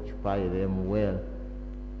we occupy them well?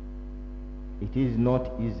 It is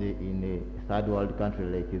not easy in a third world country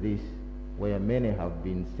like this, where many have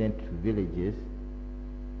been sent to villages.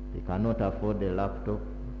 They cannot afford a laptop,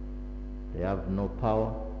 they have no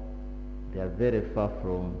power, they are very far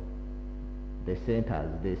from the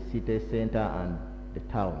centers, the city center and the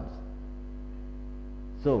towns.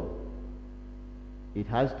 So, it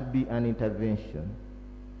has to be an intervention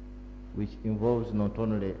which involves not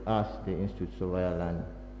only us, the Institutes of Higher Learning,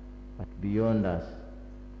 but beyond us.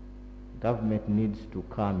 Government needs to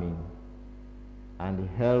come in and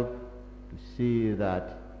help to see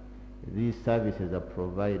that these services are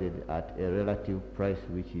provided at a relative price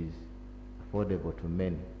which is affordable to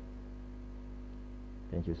many.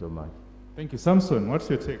 Thank you so much. Thank you. Samson, what's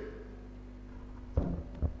your take?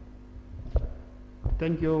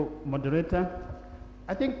 Thank you, moderator.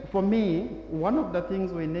 I think for me, one of the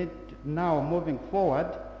things we need now moving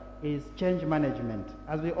forward is change management.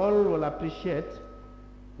 As we all will appreciate,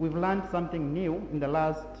 we've learned something new in the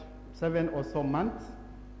last 7 or so months.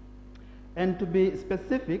 And to be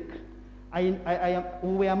specific, we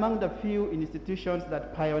were among the few institutions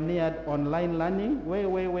that pioneered online learning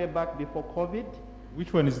way back before COVID.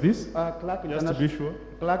 Which one is this? Clark Just to be sure.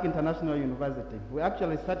 Clark International University. We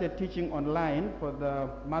actually started teaching online for the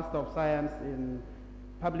Master of Science in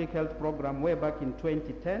Public Health program way back in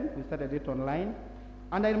 2010. We started it online.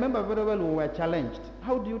 And I remember very well we were challenged.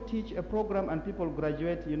 How do you teach a program and people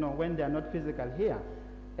graduate, when they are not physical here?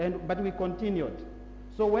 But we continued.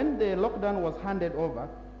 So when the lockdown was handed over,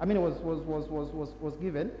 was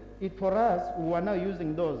given, for us, we were now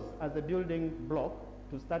using those as a building block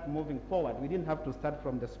to start moving forward. We didn't have to start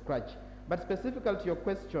from the scratch. But specifically to your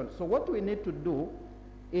question, so what we need to do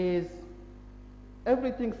is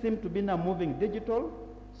everything seemed to be now moving digital.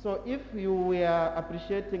 So if you were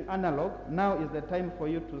appreciating analog, now is the time for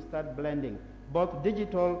you to start blending both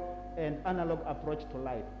digital and analog approach to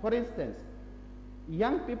life. For instance,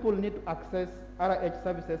 young people need to access RH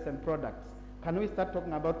services and products. Can we start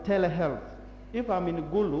talking about telehealth? If I'm in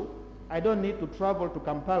Gulu, I don't need to travel to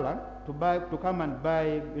Kampala to come and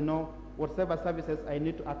buy, whatever services I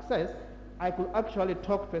need to access. I could actually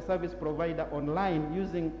talk to a service provider online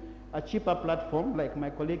using a cheaper platform, like my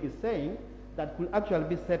colleague is saying, that could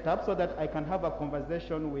actually be set up so that I can have a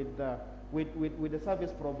conversation with the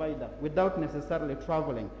service provider without necessarily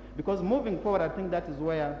traveling. Because moving forward, I think that is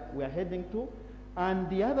where we are heading to. And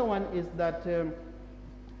the other one is that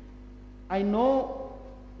I know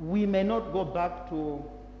we may not go back to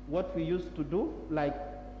what we used to do, like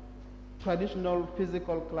traditional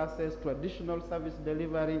physical classes, traditional service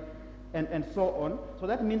delivery, and so on. So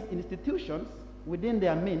that means institutions within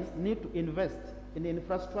their means need to invest in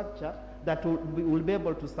infrastructure that will be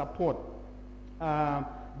able to support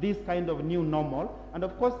this kind of new normal. And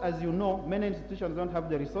of course, as you know, many institutions don't have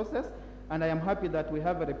the resources, and I am happy that we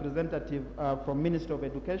have a representative from Ministry of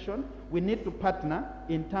Education. We need to partner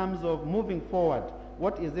in terms of moving forward.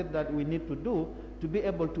 What is it that we need to do to be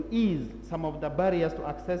able to ease some of the barriers to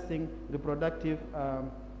accessing reproductive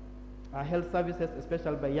health services,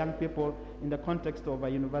 especially by young people in the context of a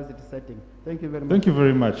university setting? Thank you very much. Thank you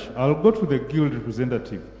very much. I'll go to the Guild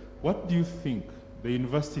representative. What do you think the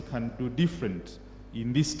university can do different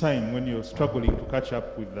in this time when you're struggling to catch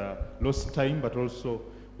up with lost time, but also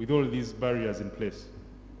with all these barriers in place?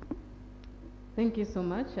 Thank you so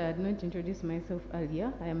much. I had not introduced myself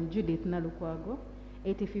earlier. I am Judith Nalukwago,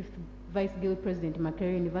 85th Vice Guild President,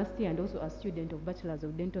 Makerere University, and also a student of Bachelor's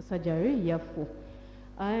of Dental Surgery, year 4.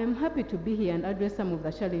 I am happy to be here and address some of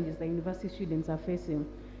the challenges the university students are facing.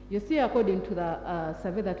 You see, according to the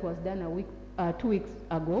survey that was done 2 weeks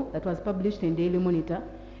ago, that was published in Daily Monitor,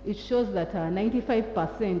 it shows that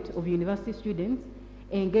 95% of university students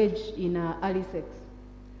engage in early sex.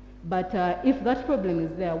 But if that problem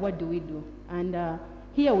is there, what do we do? And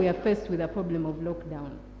here we are faced with a problem of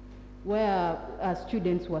lockdown, where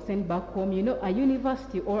students were sent back home. You know, a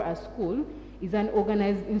university or a school is an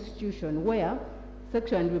organized institution where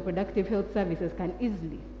sexual and reproductive health services can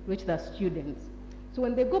easily reach the students. So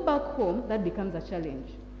when they go back home, that becomes a challenge,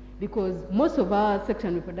 because most of our sexual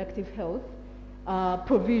and reproductive health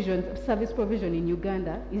service provision in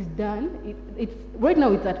Uganda is done, right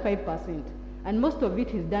now it's at 5%, and most of it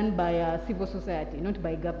is done by civil society, not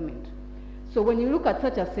by government. So when you look at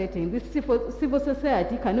such a setting, this civil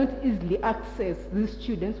society cannot easily access these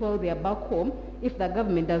students while they are back home if the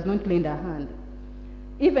government does not lend a hand.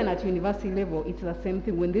 Even at university level, it's the same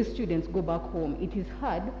thing. When these students go back home, it is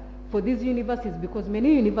hard for these universities, because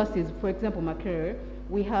many universities, for example, Makerere,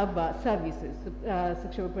 we have services,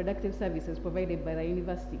 sexual reproductive services provided by the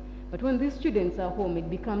university. But when these students are home, it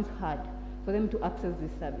becomes hard for them to access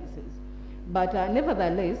these services. But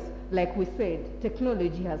nevertheless, like we said,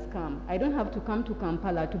 technology has come. I don't have to come to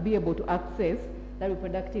Kampala to be able to access the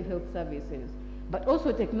reproductive health services. But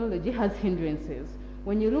also technology has hindrances.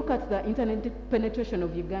 When you look at the internet penetration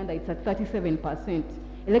of Uganda, it's at 37%.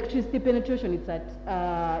 Electricity penetration, it's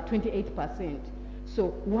at 28%. So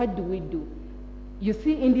what do we do? You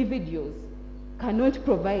see, individuals cannot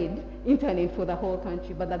provide internet for the whole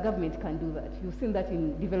country, but the government can do that. You've seen that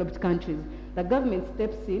in developed countries. The government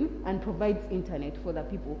steps in and provides internet for the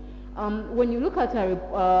people. When you look at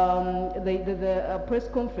the press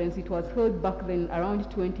conference, it was held back then around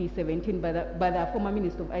 2017 by the former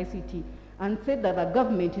Minister of ICT, and said that the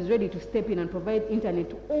government is ready to step in and provide internet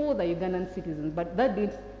to all the Ugandan citizens, but that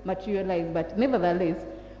didn't materialize. But nevertheless,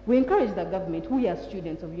 we encourage the government, we are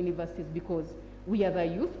students of universities, because we are the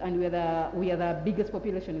youth and we are the biggest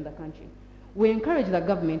population in the country. We encourage the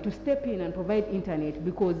government to step in and provide internet,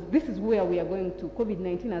 because this is where we are going to.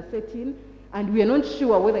 COVID-19 has set in, and we are not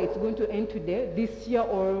sure whether it's going to end today, this year,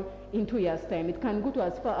 or in 2 years' time. It can go to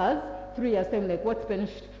as far as 3 years' time, like what Spanish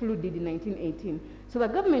flu did in 1918. So the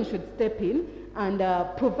government should step in and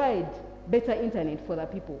provide better internet for the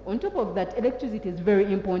people. On top of that, electricity is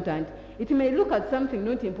very important. It may look at something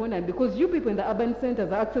not important because you people in the urban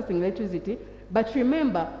centers are accessing electricity, but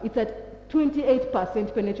remember, it's at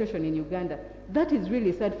 28% penetration in Uganda. That is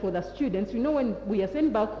really sad for the students. You know, when we are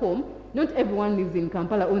sent back home, not everyone lives in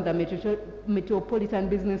Kampala or in the metropolitan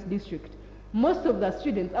business district. Most of the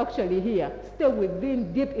students actually here stay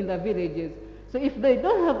within deep in the villages. So if they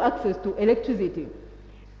don't have access to electricity,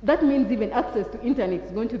 that means even access to internet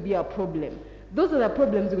is going to be a problem. Those are the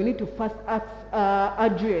problems we need to first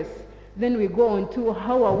address. Then we go on to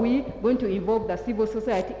how are we going to involve the civil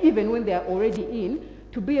society, even when they are already in,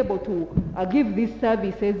 to be able to give these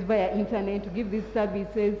services via internet, to give these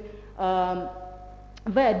services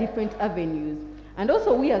via different avenues. And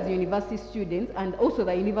also we as university students and also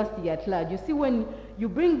the university at large, you see when you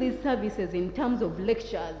bring these services in terms of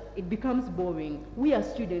lectures, it becomes boring. We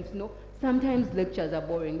as students know sometimes lectures are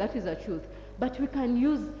boring, that is the truth. But we can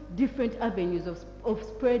use different avenues of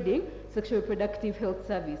spreading sexual reproductive health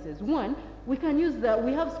services. One, we can use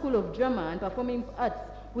we have School of Drama and Performing Arts.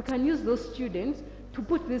 We can use those students to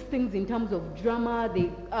put these things in terms of drama,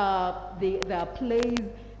 their plays,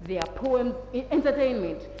 their poems,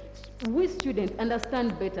 entertainment. We students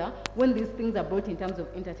understand better when these things are brought in terms of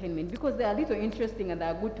entertainment because they are a little interesting and they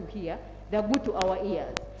are good to hear, they are good to our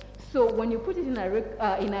ears. So when you put it in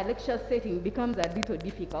a lecture setting, it becomes a little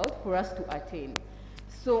difficult for us to attain.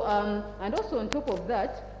 So, and also on top of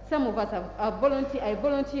that, some of us I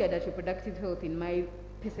volunteered at reproductive health in my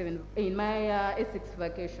P7, in my S6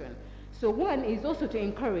 vacation. So one is also to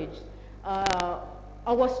encourage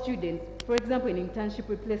our students, for example, in internship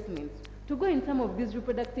replacements, to go in some of these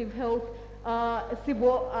reproductive health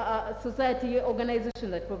civil society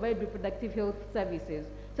organizations that provide reproductive health services,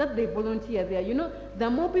 so that they volunteer there. You know, the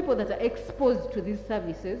more people that are exposed to these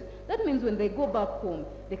services, that means when they go back home,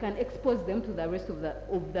 they can expose them to the rest of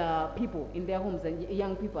the people in their homes and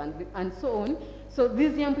young people and so on. So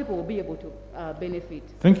these young people will be able to benefit.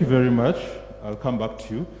 Thank you very much. I'll come back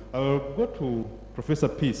to you. I'll go to Professor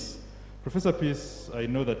Peace. Professor Peace, I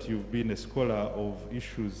know that you've been a scholar of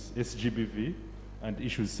issues SGBV and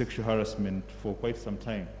issues sexual harassment for quite some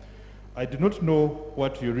time. I do not know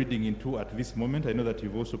what you're reading into at this moment. I know that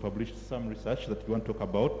you've also published some research that you want to talk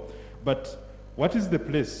about, but what is the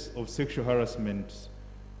place of sexual harassment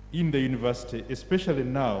in the university, especially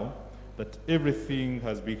now that everything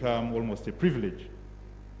has become almost a privilege?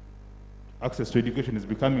 Access to education is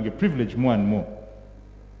becoming a privilege more and more.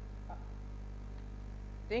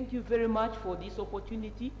 Thank you very much for this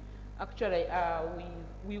opportunity. Actually,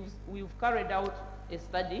 we've carried out a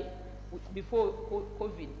study before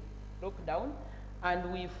COVID lockdown,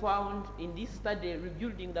 and we found in this study,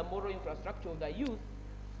 rebuilding the moral infrastructure of the youth,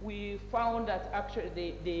 we found that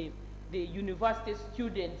actually the university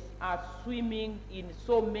students are swimming in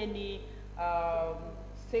so many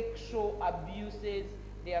sexual abuses,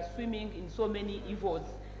 they are swimming in so many evils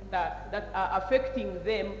that are affecting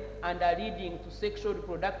them and are leading to sexual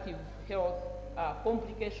reproductive health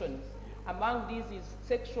complications. Among these is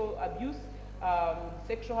sexual abuse,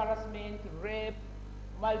 sexual harassment, rape,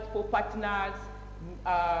 multiple partners,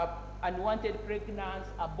 unwanted pregnancy,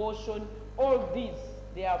 abortion, all these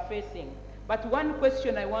they are facing. But one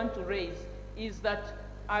question I want to raise is that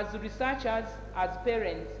as researchers, as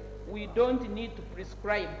parents, we don't need to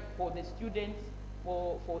prescribe for the students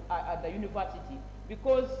at the university,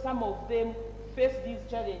 because some of them face these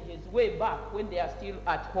challenges way back when they are still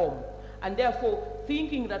at home. And therefore,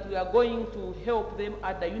 thinking that we are going to help them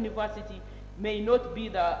at the university may not be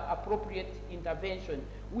the appropriate intervention.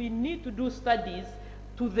 We need to do studies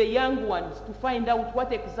to the young ones to find out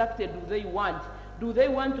what exactly do they want. Do they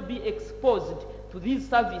want to be exposed to these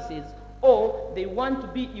services, or they want to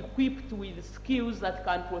be equipped with skills that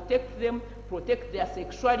can protect them, protect their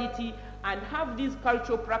sexuality, and have these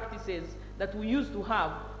cultural practices that we used to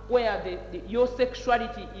have, where your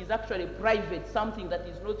sexuality is actually private, something that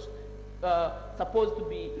is not supposed to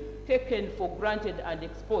be taken for granted and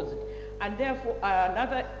exposed. And therefore,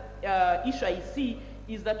 another issue I see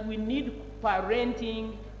is that we need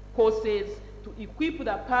parenting courses to equip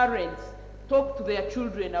the parents, talk to their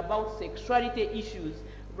children about sexuality issues,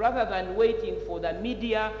 rather than waiting for the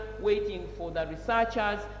media, waiting for the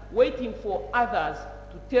researchers, waiting for others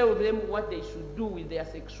to tell them what they should do with their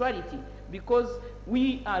sexuality, because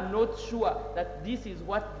we are not sure that this is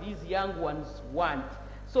what these young ones want.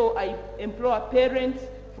 So I implore parents,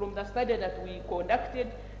 from the study that we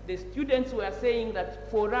conducted, the students were saying that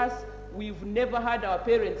for us, we've never had our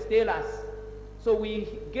parents tell us. So we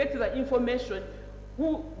get the information,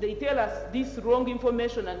 they tell us this wrong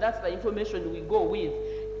information, and that's the information we go with.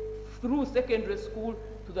 through secondary school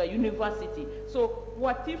to the university. So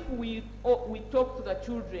what if we talk to the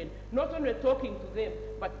children, not only talking to them,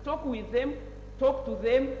 but talk with them, talk to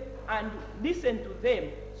them, and listen to them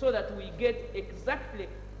so that we get exactly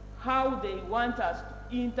how they want us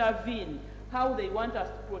to intervene, how they want us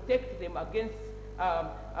to protect them against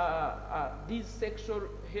these sexual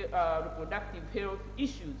reproductive health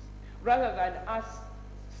issues, rather than us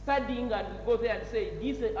studying and we go there and say,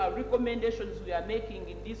 these are recommendations we are making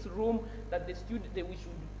in this room that the student, that we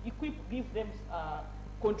should give them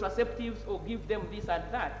contraceptives or give them this and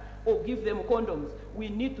that, or give them condoms. We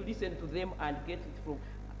need to listen to them and get it from.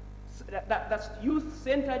 That's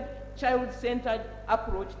youth-centered, child-centered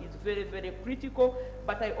approach is very, very critical.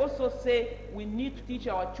 But I also say we need to teach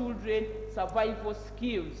our children survival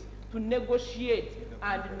skills to negotiate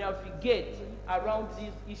and navigate around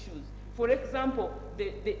these issues. For example,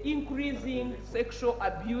 the increasing sexual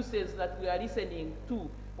abuses that we are listening to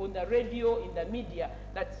on the radio, in the media,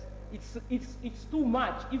 that it's too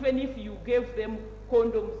much. Even if you gave them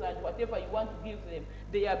condoms and whatever you want to give them,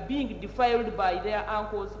 they are being defiled by their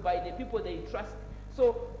uncles, by the people they trust.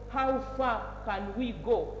 So how far can we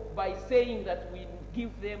go by saying that we give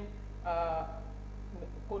them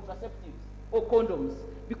contraceptives or condoms?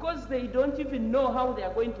 Because they don't even know how they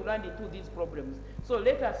are going to run into these problems. So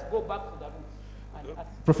let us go back to the roots.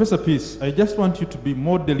 Professor Peace, I just want you to be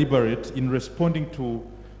more deliberate in responding to,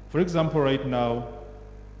 for example, right now,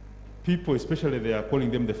 people, especially they are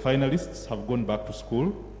calling them the finalists, have gone back to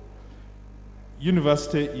school.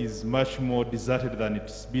 University is much more deserted than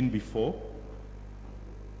it's been before.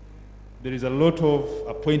 There is a lot of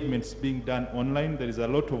appointments being done online. There is a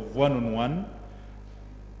lot of one-on-one.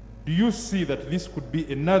 Do you see that this could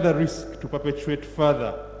be another risk to perpetuate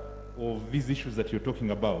further of these issues that you're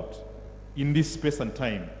talking about in this space and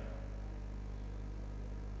time?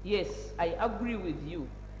 Yes, I agree with you.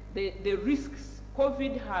 The risks,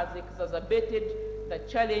 COVID has exacerbated the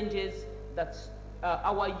challenges that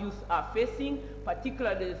our youth are facing,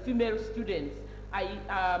 particularly the female students.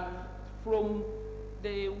 From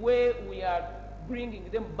the way we are bringing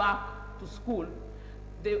them back to school,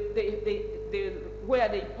 where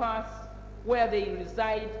they pass, where they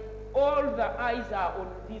reside, all the eyes are on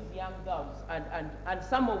these young girls, and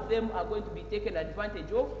some of them are going to be taken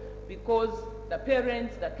advantage of because the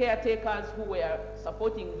parents, the caretakers who were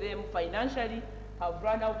supporting them financially have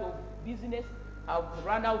run out of business, have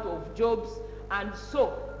run out of jobs, and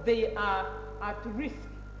so they are at risk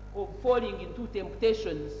of falling into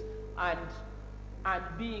temptations and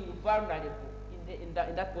being vulnerable in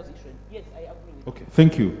that position. Yes, I agree with you. Okay,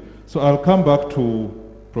 thank you. So I'll come back to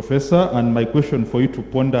Professor, and my question for you to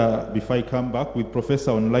ponder before I come back with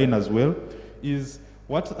Professor online as well is,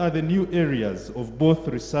 what are the new areas of both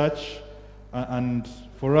research and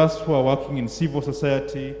for us who are working in civil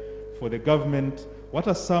society, for the government, what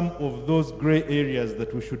are some of those gray areas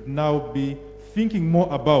that we should now be thinking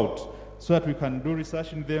more about so that we can do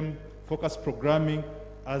research in them, focus programming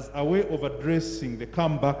as a way of addressing the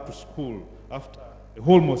come back to school after a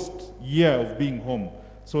almost year of being home?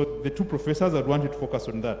 So the two professors, I'd want you to focus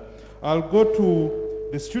on that. I'll go to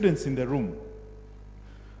the students in the room.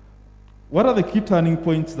 What are the key turning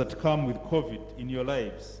points that come with COVID in your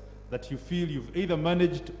lives that you feel you've either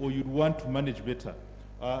managed or you'd want to manage better?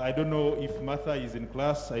 I don't know if Martha is in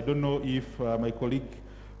class. I don't know if my colleague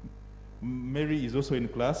Mary is also in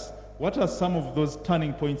class. What are some of those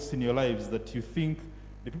turning points in your lives that you think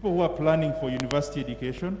the people who are planning for university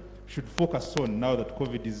education should focus on now that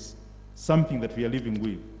COVID is something that we are living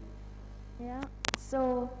with? Yeah,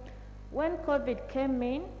 so when COVID came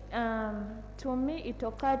in, to me, it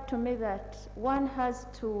occurred to me that one has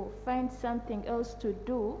to find something else to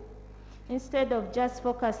do instead of just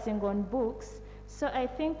focusing on books. So I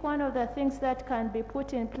think one of the things that can be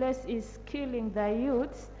put in place is skilling the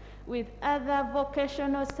youths with other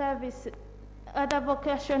vocational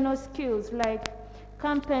skills like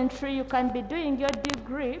carpentry. You can be doing your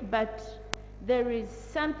degree, but there is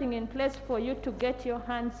something in place for you to get your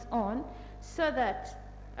hands on, so that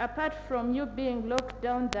apart from you being locked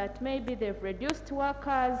down, that maybe they've reduced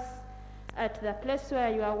workers at the place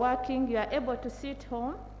where you are working, you are able to sit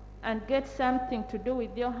home and get something to do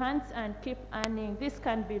with your hands and keep earning. This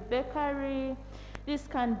can be bakery, this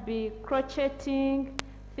can be crocheting,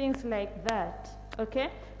 things like that,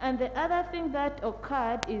 okay? And the other thing that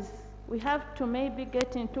occurred is we have to maybe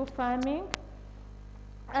get into farming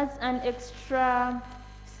as an extra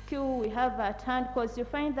skill we have at hand, because you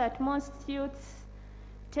find that most youths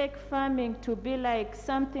take farming to be like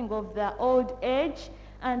something of the old age,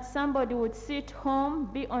 and somebody would sit home,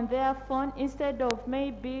 be on their phone, instead of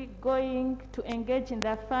maybe going to engage in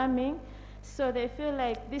the farming. So they feel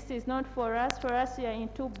like this is not for us. For us, we are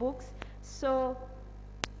into books. So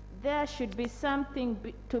there should be something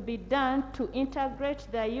to be done to integrate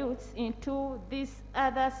the youths into these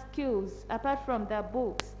other skills apart from the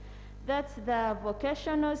books. That's the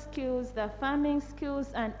vocational skills, the farming skills,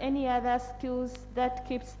 and any other skills that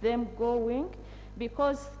keeps them going,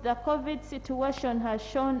 because the COVID situation has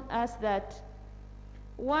shown us that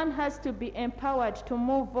one has to be empowered to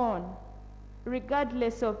move on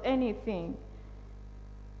regardless of anything.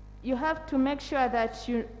 You have to make sure that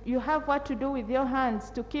you have what to do with your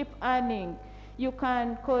hands to keep earning. You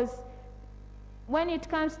can, because when it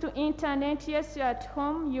comes to internet, yes, you're at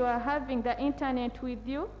home, you are having the internet with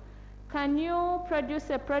you. Can you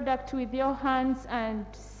produce a product with your hands and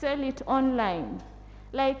sell it online?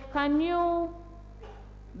 Like, can you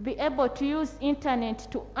be able to use internet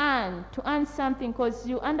to earn something, because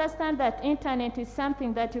you understand that internet is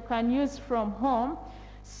something that you can use from home.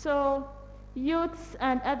 So youths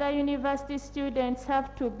and other university students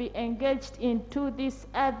have to be engaged into this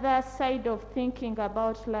other side of thinking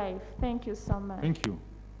about life. Thank you so much. Thank you.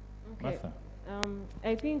 Okay. Martha.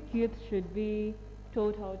 I think youth should be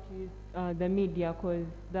taught how to use the media, because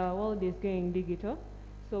the world is going digital.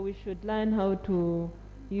 So we should learn how to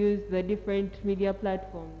use the different media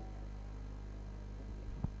platforms.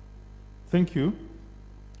 Thank you.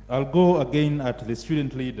 I'll go again at the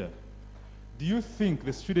student leader. Do you think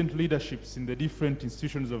the student leaderships in the different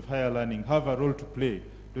institutions of higher learning have a role to play?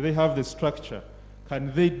 Do they have the structure?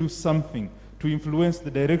 Can they do something to influence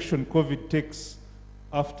the direction COVID takes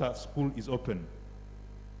after school is open?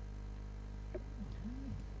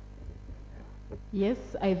 Yes,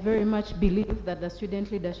 I very much believe that the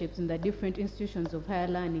student leaderships in the different institutions of higher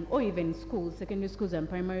learning, or even schools, secondary schools and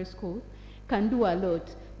primary schools, can do a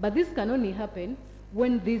lot. But this can only happen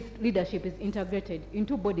when this leadership is integrated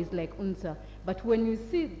into bodies like UNSA. But when you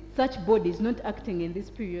see such bodies not acting in this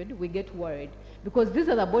period, we get worried, because these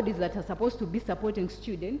are the bodies that are supposed to be supporting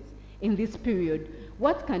students in this period.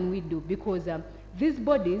 What can we do? Because these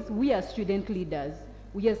bodies, we are student leaders.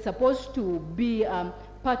 We are supposed to be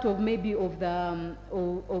part of maybe of the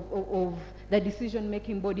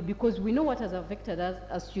decision-making body, because we know what has affected us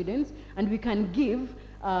as students, and we can give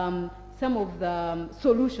some of the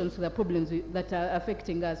solutions to the problems that are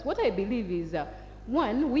affecting us. What I believe is,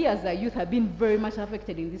 one, we as a youth have been very much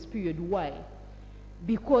affected in this period. Why?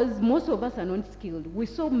 Because most of us are not skilled. We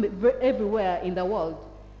saw everywhere in the world,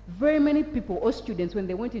 very many people or students, when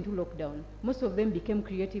they went into lockdown, most of them became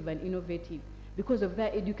creative and innovative. Because of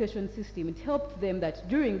their education system, it helped them that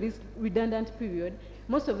during this redundant period,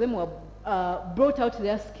 most of them were brought out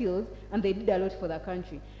their skills, and they did a lot for the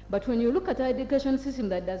country. But when you look at our education system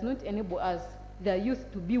that does not enable us, the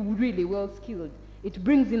youth, to be really well skilled, it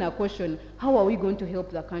brings in a question, how are we going to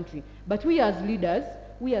help the country? But we as leaders,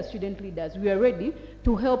 we as student leaders, we are ready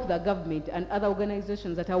to help the government and other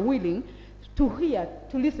organizations that are willing to hear,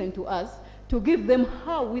 to listen to us, to give them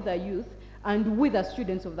how we the youth and we the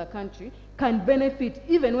students of the country can benefit,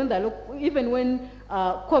 even when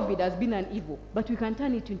COVID has been an evil, but we can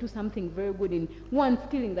turn it into something very good in, one,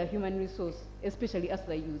 skilling the human resource, especially as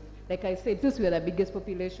the youth. Like I said, since we are the biggest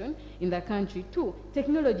population in the country. Two,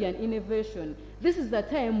 technology and innovation. This is the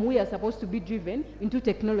time we are supposed to be driven into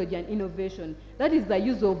technology and innovation. That is the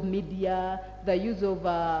use of media, the use of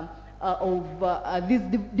these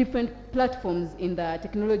different platforms in the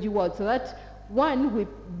technology world, so that, one, we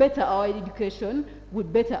better our education, we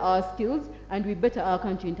better our skills, and we better our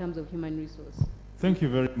country in terms of human resource. Thank you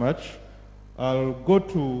very much. I'll go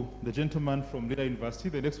to the gentleman from Leader University.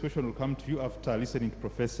 The next question will come to you after listening to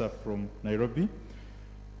Professor from Nairobi.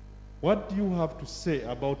 What do you have to say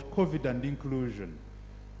about COVID and inclusion?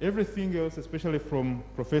 Everything else, especially from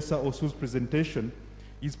Professor Osu's presentation,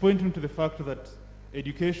 is pointing to the fact that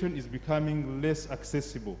education is becoming less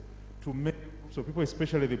accessible to many groups of people,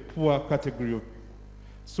 especially the poor category of people.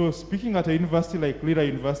 So speaking at a university like Leader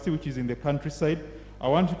University, which is in the countryside, I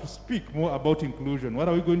want you to speak more about inclusion. What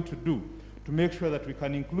are we going to do to make sure that we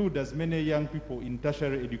can include as many young people in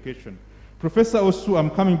tertiary education? Professor Osu, I'm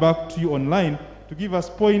coming back to you online to give us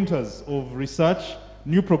pointers of research,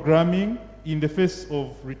 new programming in the face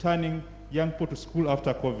of returning young people to school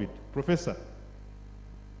after COVID. Professor.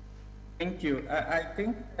 Thank you. I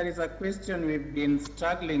think there is a question we've been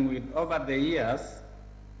struggling with over the years,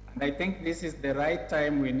 and I think this is the right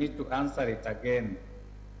time we need to answer it again.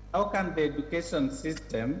 How can the education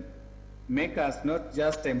system make us not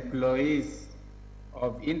just employees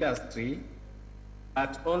of industry,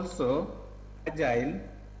 but also agile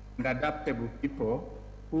and adaptable people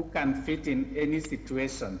who can fit in any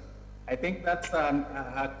situation? I think that's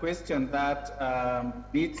a question that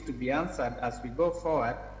needs to be answered as we go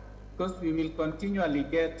forward, because we will continually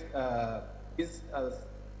get these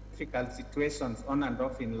difficult situations on and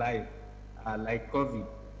off in life, like COVID.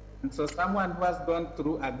 And so someone who has gone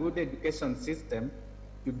through a good education system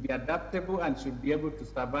should be adaptable and should be able to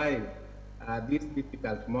survive these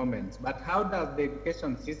difficult moments. But how does the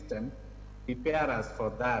education system prepare us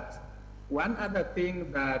for that? One other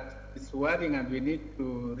thing that is worrying and we need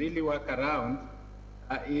to really work around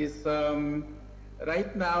is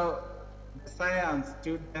right now, the science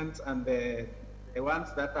students and the ones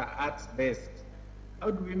that are arts-based, how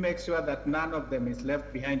do we make sure that none of them is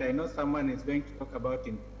left behind? I know someone is going to talk about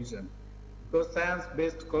inclusion. Because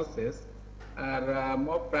science-based courses are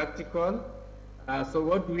more practical. So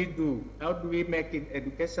what do we do? How do we make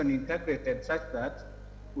education integrated such that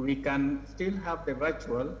we can still have the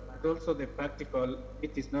virtual, but also the practical,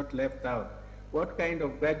 it is not left out? What kind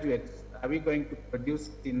of graduates are we going to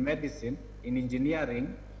produce in medicine, in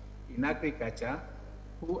engineering, in agriculture,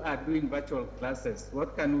 who are doing virtual classes?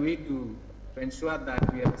 What can we do to ensure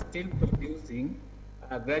that we are still producing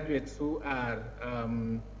graduates who are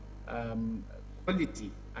quality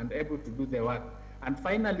and able to do the work? And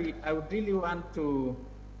finally, I would really want to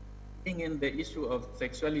bring in the issue of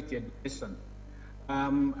sexuality education.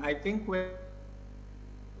 I think we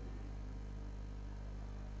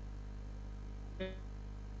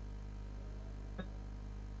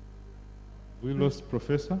lost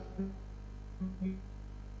Professor.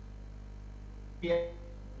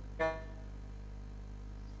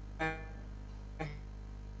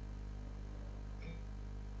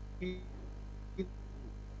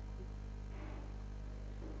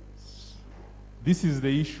 This is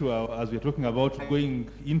the issue as we're talking about going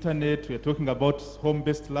internet, we're talking about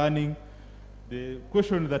home-based learning. The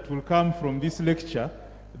question that will come from this lecture,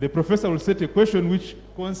 the professor will set a question which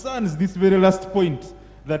concerns this very last point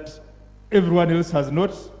that everyone else has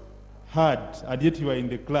not heard, and yet you are in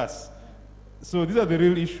the class. So these are the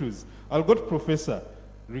real issues. I'll go to Professor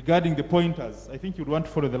regarding the pointers. I think you'd want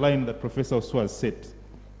to follow the line that Professor Oswa has set.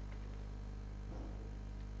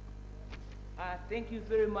 Thank you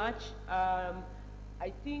very much.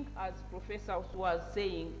 I think, as Professor was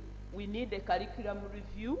saying, we need a curriculum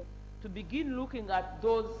review to begin looking at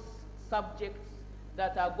those subjects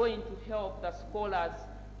that are going to help the scholars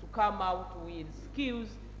to come out with skills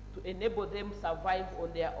to enable them survive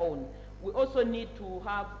on their own. We also need to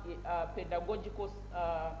have pedagogical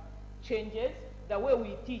changes, the way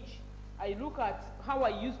we teach. I look at how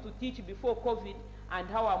I used to teach before COVID and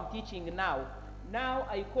how I'm teaching now. Now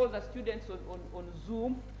I call the students on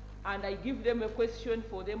Zoom and I give them a question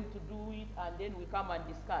for them to do it, and then we come and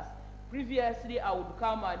discuss. Previously, I would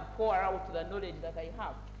come and pour out the knowledge that I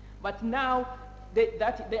have. But now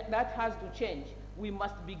that has to change. We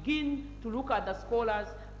must begin to look at the scholars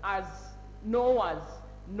as knowers,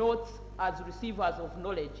 not as receivers of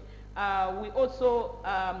knowledge. I'm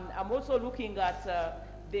also looking at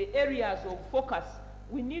the areas of focus.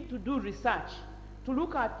 We need to do research, to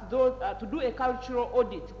look at those, to do a cultural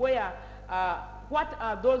audit where what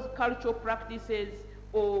are those cultural practices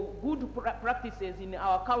or good practices in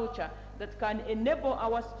our culture that can enable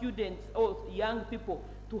our students or young people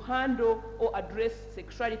to handle or address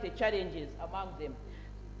sexuality challenges among them.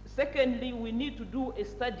 Secondly, we need to do a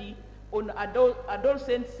study on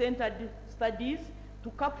adolescent-centered studies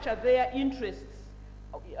to capture their interests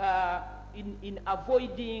in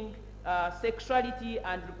avoiding sexuality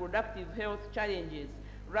and reproductive health challenges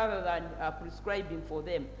rather than prescribing for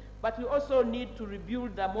them. But we also need to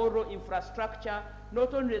rebuild the moral infrastructure,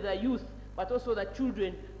 not only the youth, but also the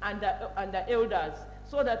children and the elders,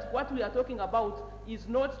 so that what we are talking about is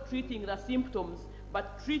not treating the symptoms,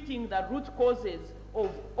 but treating the root causes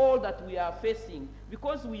of all that we are facing.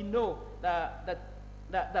 Because we know that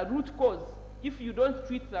the root cause, if you don't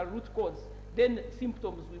treat the root cause, then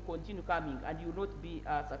symptoms will continue coming and you will not be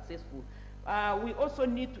successful. We also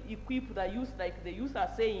need to equip the youth, like the youth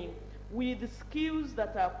are saying, with skills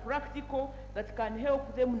that are practical, that can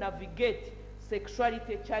help them navigate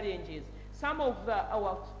sexuality challenges. Some of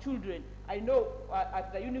our children, I know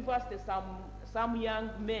at the university, some young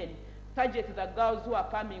men target the girls who are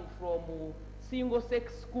coming from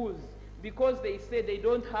single-sex schools because they say they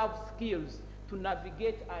don't have skills to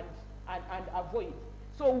navigate and avoid.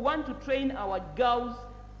 So we want to train our girls,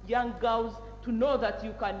 young girls, to know that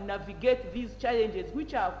you can navigate these challenges,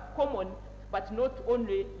 which are common, but not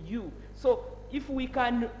only you. So if we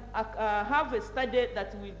can have a study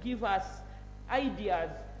that will give us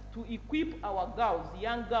ideas to equip our girls,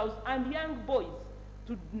 young girls and young boys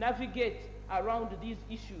to navigate around these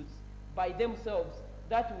issues by themselves,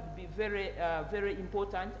 that would be very, very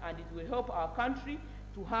important, and it will help our country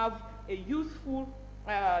to have a youthful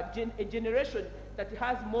a generation that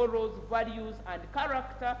has morals, values, and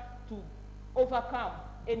character to overcome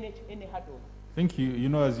any hurdles. Thank you. You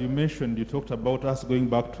know, as you mentioned, you talked about us going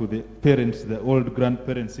back to the parents, the old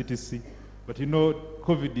grandparents, etc. But you know,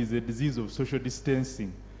 COVID is a disease of social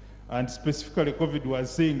distancing. And specifically, COVID was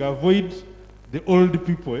saying avoid the old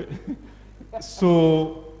people.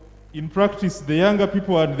 So, in practice, the younger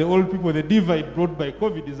people and the old people, the divide brought by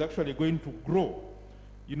COVID is actually going to grow.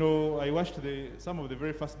 You know, I watched some of the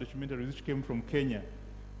very first documentaries which came from Kenya,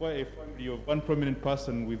 where a family of one prominent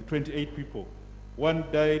person with 28 people, one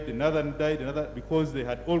died, another died, another, because they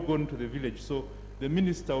had all gone to the village. So the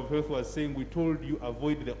Minister of Health was saying, we told you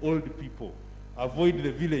avoid the old people, avoid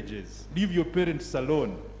the villages, leave your parents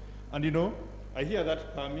alone. And you know, I hear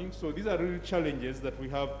that coming. So these are really challenges that we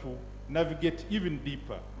have to navigate even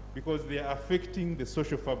deeper because they are affecting the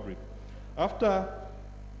social fabric. After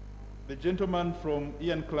the gentleman from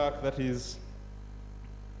Ian Clark, that is,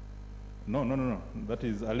 that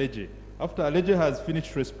is Aleje. After Aleje has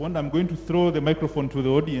finished respond, I'm going to throw the microphone to the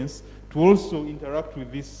audience to also interact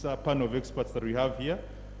with this panel of experts that we have here.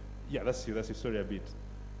 Yeah, that's you, sorry a bit.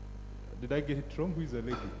 Did I get it wrong? Who is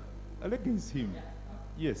Aleje? Aleje is him.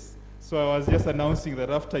 Yes. So I was just announcing that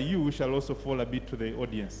after you, we shall also fall a bit to the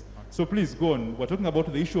audience. So please go on. We're talking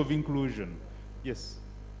about the issue of inclusion. Yes.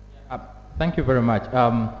 Thank you very much.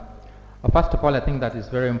 First of all, I think that it's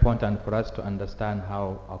very important for us to understand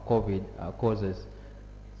how COVID causes.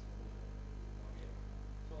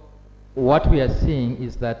 What we are seeing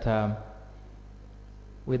is that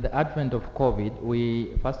with the advent of COVID,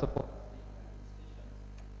 we, first of all,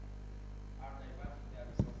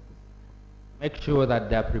 make sure that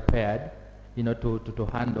they are prepared, you know, to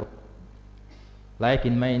handle. Like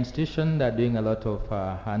in my institution, they're doing a lot of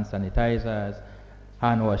hand sanitizers,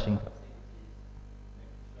 hand washing.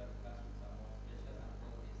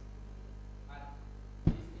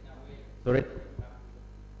 Sorry.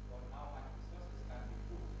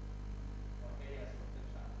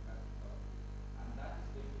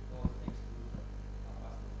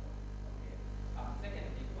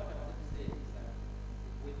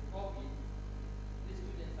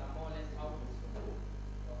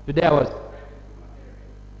 Today I was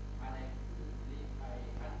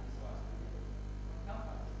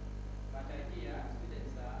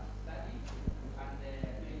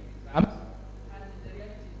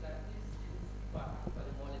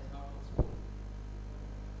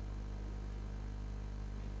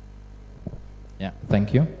Yeah,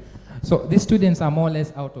 thank you. So these students are more or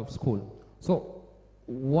less out of school. So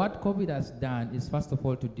what COVID has done is, first of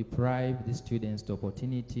all, to deprive the students the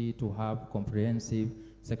opportunity to have comprehensive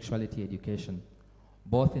sexuality education,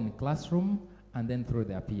 both in classroom and then through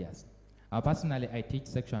their peers. Personally, I teach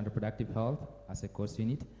sexual and reproductive health as a course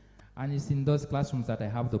unit, and it's in those classrooms that I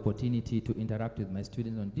have the opportunity to interact with my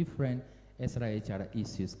students on different SRHR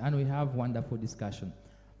issues, and we have wonderful discussion.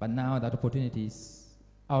 But now that opportunity is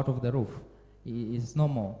out of the roof. It's no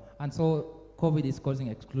more. And so COVID is causing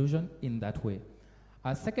exclusion in that way.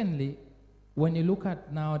 Secondly, when you look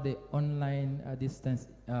at now the online distance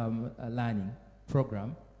learning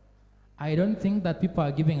program, I don't think that people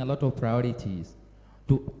are giving a lot of priorities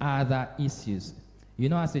to other issues. You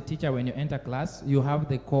know, as a teacher, when you enter class, you have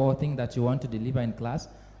the core thing that you want to deliver in class,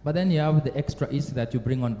 but then you have the extra issues that you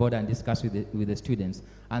bring on board and discuss with the students.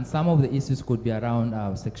 And some of the issues could be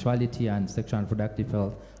around sexuality and sexual and reproductive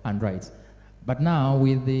health and rights. But now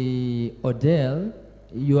with the ODEL,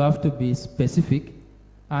 you have to be specific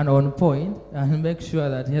and on point and make sure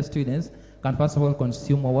that your students can first of all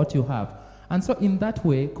consume what you have. And so in that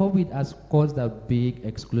way, COVID has caused a big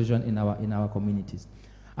exclusion in our communities.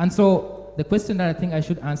 And so the question that I think I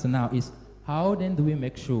should answer now is, how then do we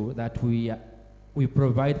make sure that we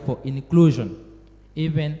provide for inclusion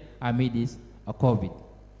even amidst COVID?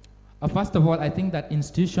 First of all, I think that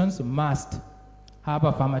institutions must have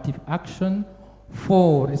affirmative action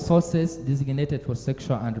for resources designated for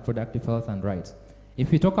sexual and reproductive health and rights.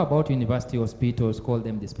 If we talk about university hospitals, call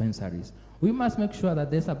them dispensaries, we must make sure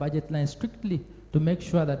that there's a budget line strictly to make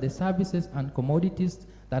sure that the services and commodities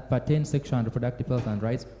that pertain sexual and reproductive health and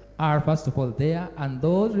rights are, first of all, there, and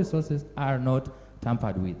those resources are not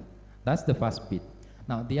tampered with. That's the first bit.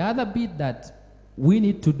 Now, the other bit that we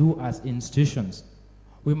need to do as institutions,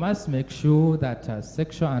 we must make sure that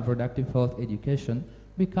sexual and reproductive health education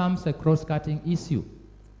becomes a cross-cutting issue.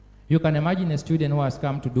 You can imagine a student who has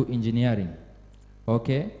come to do engineering,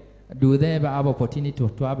 okay? Do they ever have opportunity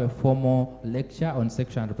to have a formal lecture on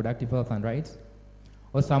sexual and reproductive health and rights?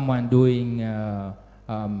 Or someone doing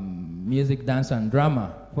music, dance, and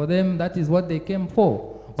drama? For them, that is what they came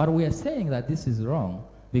for. But we are saying that this is wrong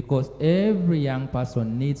because every young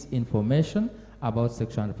person needs information about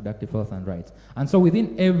sexual and reproductive health and rights. And so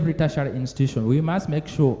within every tertiary institution, we must make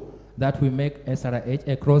sure that we make SRH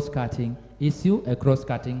a cross-cutting issue, a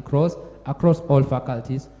cross-cutting cross across all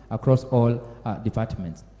faculties, across all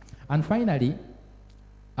departments. And finally,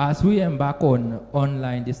 as we embark on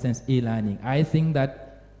online distance e-learning, I think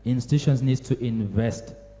that institutions need to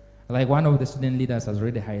invest. Like one of the student leaders has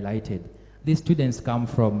already highlighted, these students come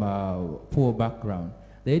from poor background.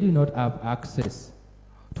 They do not have access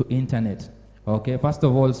to internet. Okay, first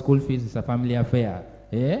of all, school fees is a family affair.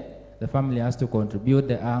 Eh? The family has to contribute,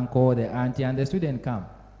 the uncle, the auntie, and the student come.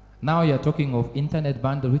 Now you're talking of internet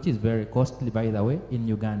bundle, which is very costly, by the way, in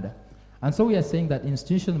Uganda. And so we are saying that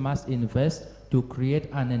institutions must invest to create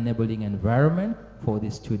an enabling environment for the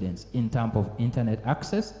students in terms of internet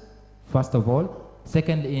access, first of all.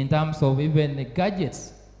 Secondly, in terms of even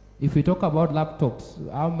gadgets. If we talk about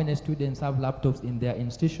laptops, how many students have laptops in their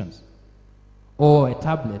institutions? Or a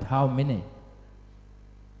tablet, how many?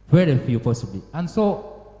 Very few possibly. And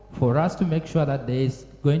so for us to make sure that there is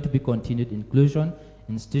going to be continued inclusion,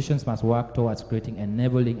 institutions must work towards creating an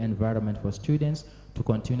enabling environment for students to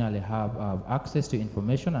continually have access to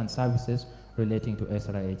information and services relating to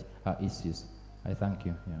SRH issues. I thank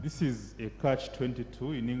you. Yeah. This is a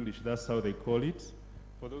catch-22 in English, that's how they call it.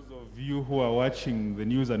 For those of you who are watching the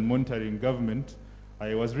news and monitoring government,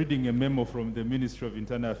 I was reading a memo from the Ministry of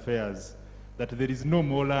Internal Affairs that there is no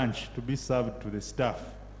more lunch to be served to the staff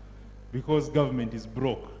because government is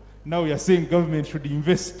broke. Now we are saying government should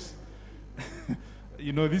invest.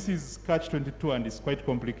 You know, this is catch-22 and it's quite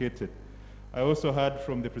complicated. I also heard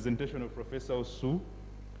from the presentation of Professor Osu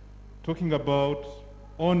talking about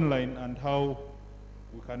online and how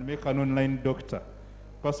we can make an online doctor,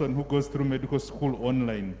 person who goes through medical school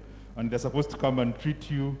online, and they're supposed to come and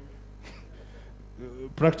treat you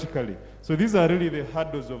practically. So these are really the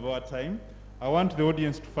hurdles of our time. I want the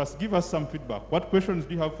audience to first give us some feedback. What questions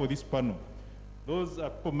do you have for this panel? Those are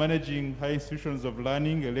people managing high institutions of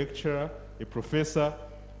learning, a lecturer, a professor,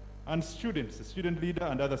 and students, a student leader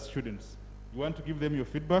and other students. You want to give them your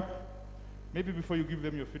feedback? Maybe before you give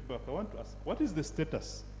them your feedback, I want to ask, what is the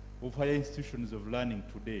status of higher institutions of learning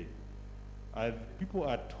today? Are people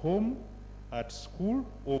at home, at school,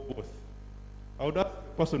 or both? I would ask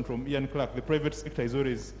a person from Ian Clark. The private sector is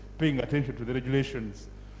always paying attention to the regulations.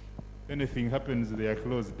 Anything happens, they are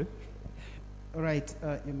closed. All right,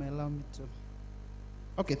 you may allow me to.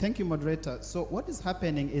 Okay, thank you, moderator. So what is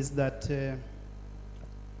happening is that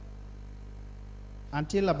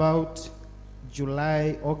until about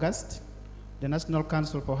July, August, the National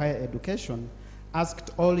Council for Higher Education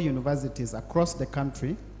asked all universities across the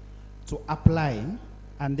country to apply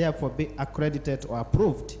and therefore be accredited or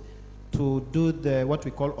approved to do the what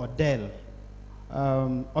we call ODEL,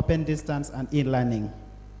 open distance and e-learning.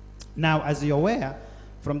 Now, as you're aware,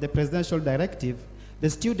 from the presidential directive, the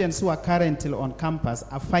students who are currently on campus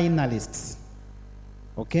are finalists,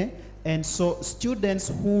 okay? And so students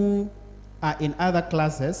who are in other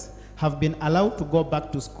classes have been allowed to go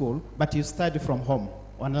back to school, but you study from home,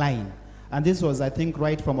 online. And this was, I think,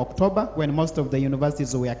 right from October, when most of the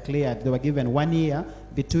universities were cleared. They were given 1 year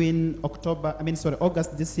between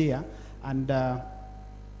August this year and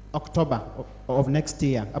October of next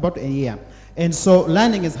year, about a year. And so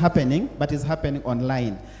learning is happening, but it's happening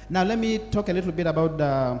online. Now let me talk a little bit about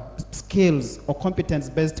the skills or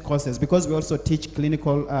competence-based courses, because we also teach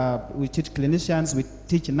clinical, we teach clinicians, we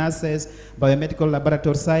teach nurses, biomedical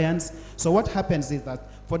laboratory science. So what happens is that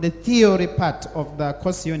for the theory part of the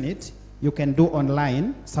course unit, you can do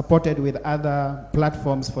online, supported with other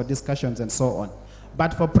platforms for discussions and so on.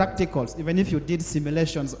 But for practicals, even if you did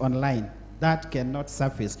simulations online, that cannot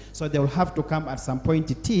surface. So they will have to come at some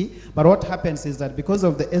point T. But what happens is that because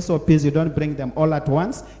of the SOPs, you don't bring them all at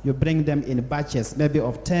once. You bring them in batches, maybe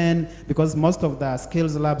of 10, because most of the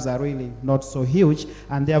skills labs are really not so huge.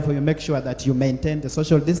 And therefore, you make sure that you maintain the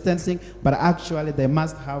social distancing. But actually, they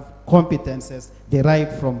must have competences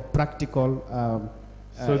derived from practical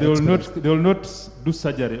so they will not do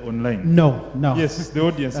surgery online? No, no. Yes, the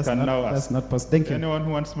audience that's can not, now ask. That's not possible. Thank you. Anyone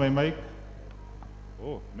who wants my mic?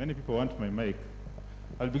 Oh, many people want my mic.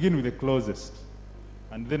 I'll begin with the closest,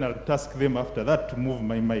 and then I'll task them after that to move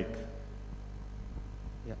my mic.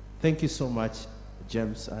 Yeah. Thank you so much,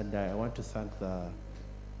 James, and I want to thank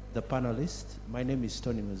the panelists. My name is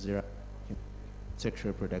Tony Mazira,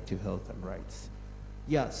 Sexual Reproductive Health and Rights.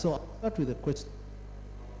 Yeah, so I'll start with a question.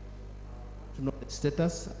 To know the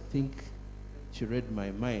status, I think she read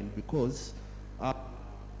my mind, because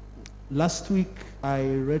last week I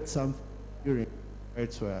read some during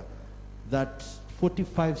where that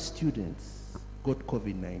 45 students got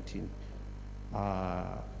COVID-19.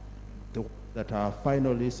 The that are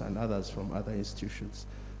finalists and others from other institutions.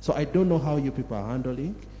 So I don't know how you people are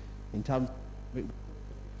handling in terms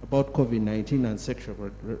about COVID-19 and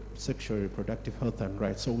sexual reproductive health and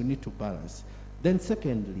rights. So we need to balance. Then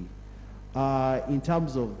secondly, in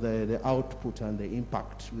terms of the output and the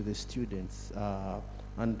impact with the students,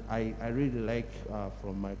 and I really like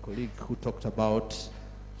from my colleague who talked about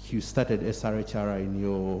you started SRHR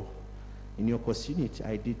in your course unit.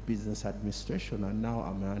 I did business administration and now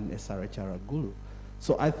I'm an SRHR guru.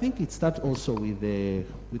 So I think it starts also with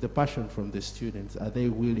the passion from the students. Are they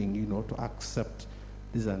willing, to accept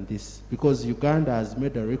this and this? Because Uganda has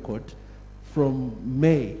made a record from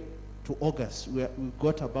May to August, we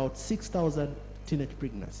got about 6,000 teenage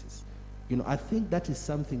pregnancies. I think that is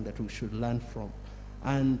something that we should learn from.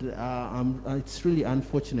 And it's really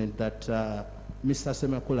unfortunate that Mr.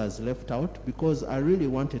 Semakula has left out, because I really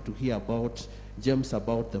wanted to hear about James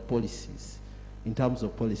about the policies. In terms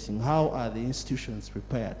of policing, how are the institutions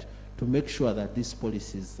prepared to make sure that these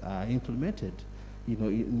policies are implemented,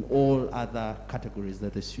 in all other categories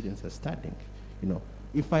that the students are studying?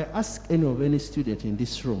 If I ask any student in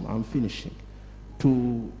this room, I'm finishing,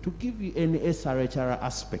 to give you any SRHR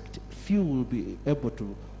aspect, few will be able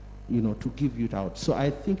to, to give you it out. So I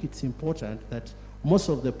think it's important that most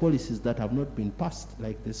of the policies that have not been passed,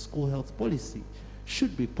 like the school health policy,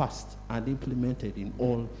 should be passed and implemented in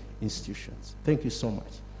all institutions. Thank you so much.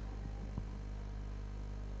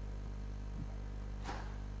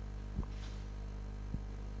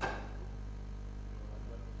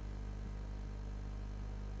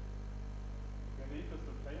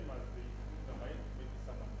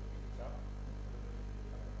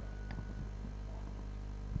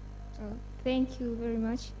 Thank you very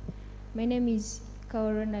much. My name is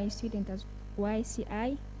Kaorona, a student at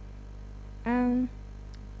YCI.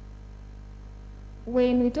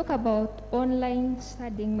 When we talk about online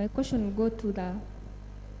studying, my question will go to the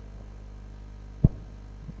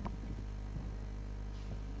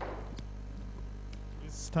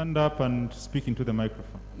Please stand up and speak into the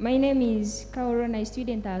microphone. My name is Kaorona, a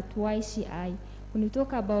student at YCI. When we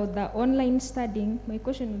talk about the online studying, my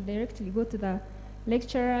question will directly go to the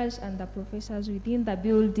lecturers and the professors within the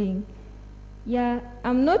building. Yeah,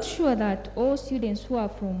 I'm not sure that all students who are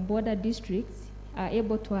from border districts are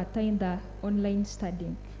able to attain the online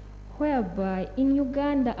studying. Whereby in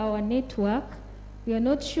Uganda, our network, we are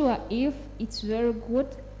not sure if it's very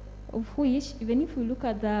good, of which, even if we look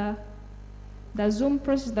at the Zoom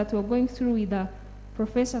process that we're going through with the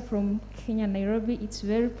professor from Kenya, Nairobi, it's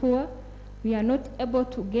very poor. We are not able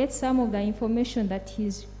to get some of the information that he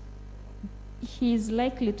is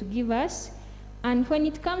likely to give us. And when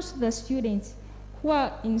it comes to the students who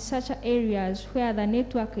are in such areas where the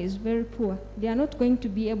network is very poor, they are not going to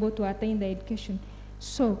be able to attain the education.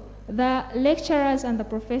 So the lecturers and the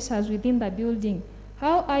professors within the building,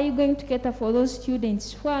 how are you going to cater for those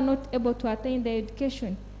students who are not able to attain their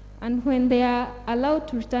education? And when they are allowed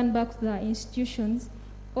to return back to the institutions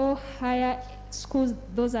or higher schools,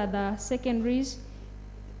 those are the secondaries,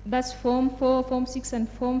 that's Form 4, Form 6, and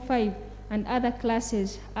Form 5, and other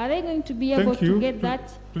classes, are they going to be able to get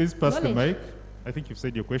that? Please pass the mic. I think you've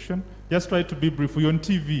said your question. Just try to be brief. We're on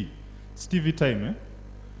TV. It's TV time, eh?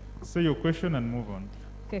 Say your question and move on.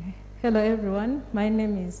 Okay. Hello, everyone. My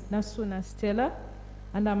name is Nasuna Stella,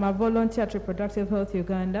 and I'm a volunteer at Reproductive Health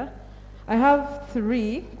Uganda. I have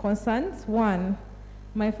 3 concerns. One,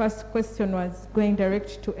 my first question was going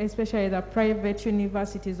direct to especially the private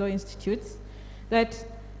universities or institutes, that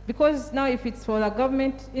because now if it's for the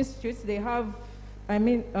government institutes, they have,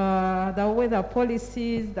 the way the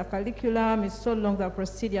policies, the curriculum is so long, the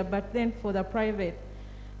procedure, but then for the private,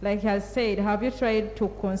 like I said, have you tried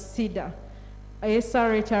to consider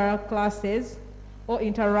SRHR classes or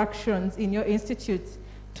interactions in your institutes?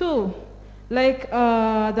 2, like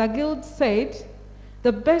the guild said,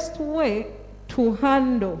 the best way to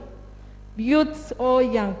handle youths or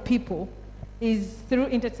young people is through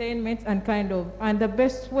entertainment and the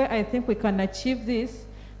best way I think we can achieve this,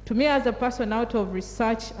 to me as a person out of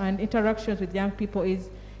research and interactions with young people, is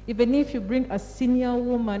even if you bring a senior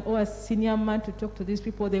woman or a senior man to talk to these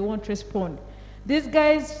people, they won't respond. These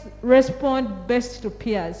guys respond best to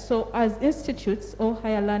peers. So as institutes or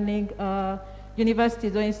higher learning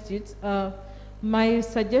universities or institutes, my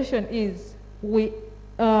suggestion is we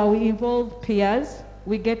involve peers,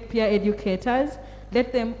 we get peer educators,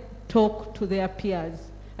 let them talk to their peers.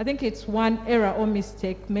 I think it's one error or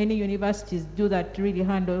mistake many universities do that really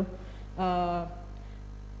handle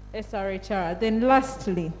SRHR. Then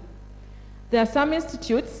lastly, there are some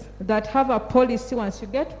institutes that have a policy, once you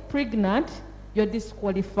get pregnant, you're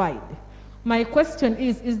disqualified. My question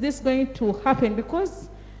is this going to happen? Because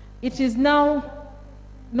it is now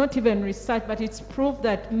not even research, but it's proof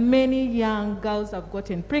that many young girls have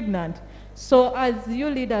gotten pregnant. So as you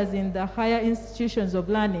leaders in the higher institutions of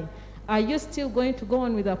learning, are you still going to go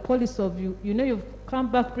on with a policy of you've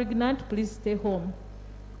come back pregnant, please stay home?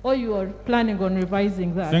 Or you are planning on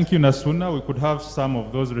revising that? Thank you, Nasuna. We could have some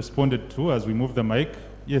of those responded to as we move the mic.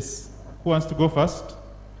 Yes, who wants to go first?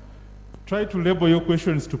 Try to label your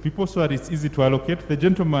questions to people so that it's easy to allocate. The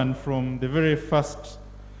gentleman from the very first.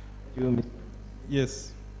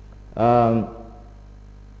 Yes.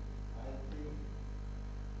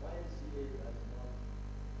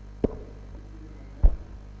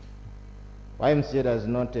 YMCA does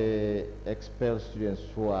not expel students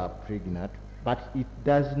who are pregnant, but it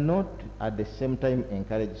does not at the same time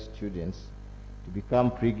encourage students to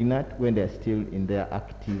become pregnant when they are still in their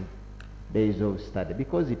active days of study,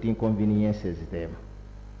 because it inconveniences them.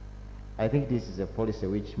 I think this is a policy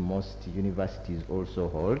which most universities also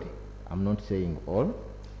hold. I'm not saying all.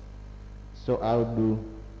 So I would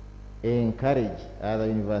encourage other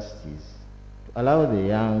universities to allow the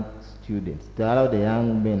young students, to allow the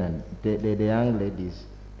young men and the young ladies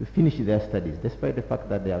to finish their studies, despite the fact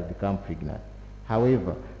that they have become pregnant.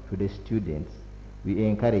 However, to the students, we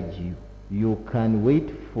encourage you. You can wait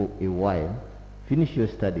for a while, finish your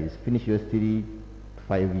studies, finish your 3 to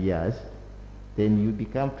 5 years, then you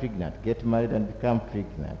become pregnant, get married and become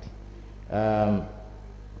pregnant.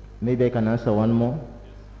 Maybe I can answer one more.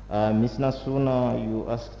 Ms. Nasuna, you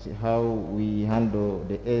asked how we handle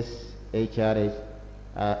the SHRH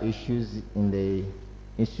issues in the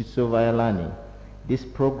Institutes of Higher Learning. These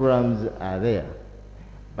programs are there,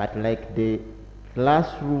 but like the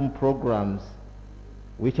classroom programs,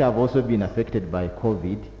 which have also been affected by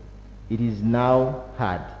COVID, it is now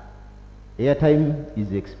hard. Airtime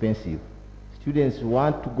is expensive. Students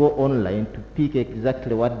want to go online to pick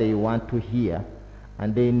exactly what they want to hear,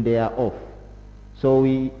 and then they are off. So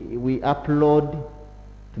we upload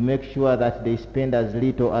to make sure that they spend as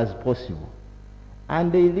little as possible.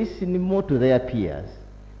 And they listen more to their peers.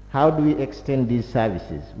 How do we extend these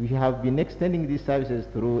services? We have been extending these services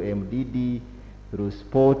through MDD, through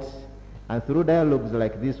sports, and through dialogues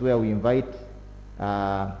like this, where we invite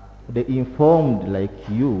the informed like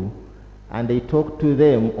you, and they talk to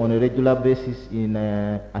them on a regular basis in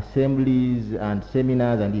assemblies and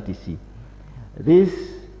seminars and etc. This,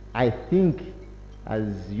 I think,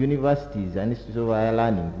 as universities and institutes of higher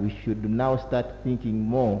learning, we should now start thinking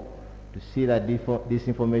more to see that this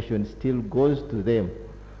information still goes to them.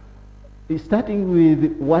 Starting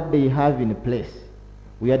with what they have in place.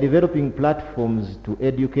 We are developing platforms to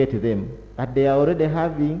educate them, but they are already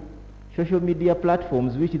having social media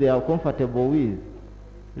platforms which they are comfortable with.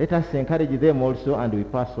 Let us encourage them also, and we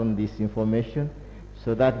pass on this information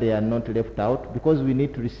so that they are not left out, because we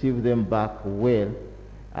need to receive them back well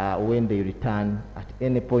when they return at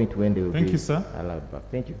any point when they will be allowed back.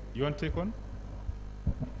 Thank you. You want to take on?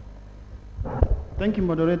 Thank you,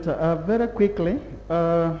 moderator. Very quickly,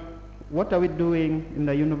 what are we doing in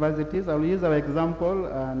the universities? I will use our example,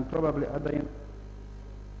 and probably other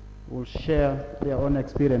will share their own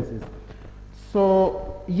experiences.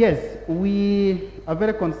 So, yes, we are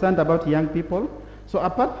very concerned about young people. So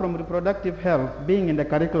apart from reproductive health being in the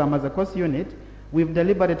curriculum as a course unit, we've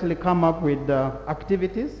deliberately come up with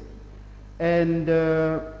activities. And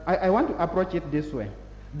I want to approach it this way,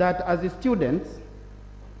 that as students,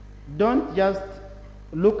 don't just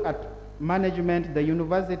look at management, the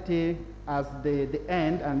university as the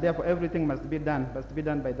end, and therefore everything must be done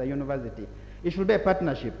by the university. It should be a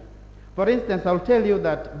partnership. For instance, I'll tell you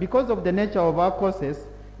that because of the nature of our courses,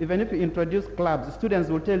 even if you introduce clubs, students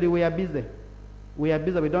will tell you we are busy. We are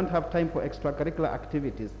busy, we don't have time for extracurricular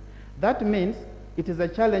activities. That means it is a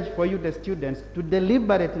challenge for you, the students, to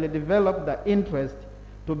deliberately develop the interest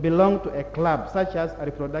to belong to a club, such as a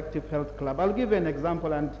reproductive health club. I'll give you an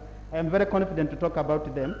example, and I am very confident to talk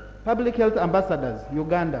about them. Public health ambassadors,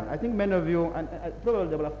 Uganda. I think many of you, and probably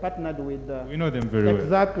they will have partnered with... we know them very well.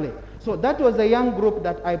 Exactly. So that was a young group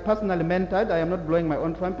that I personally mentored. I am not blowing my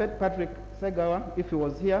own trumpet. Patrick Segawa, if he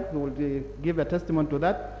was here, he would give a testimony to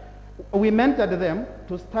that. We mentored them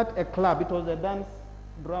to start a club. It was a dance,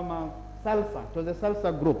 drama, salsa. It was a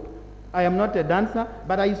salsa group. I am not a dancer,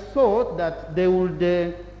 but I saw that they would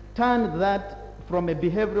turn that from a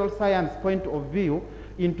behavioral science point of view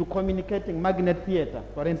into communicating magnet theater,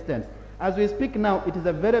 for instance. As we speak now, it is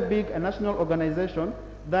a very big national organization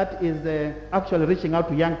that is actually reaching out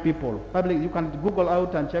to young people. Public, you can Google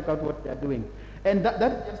out and check out what they are doing. And that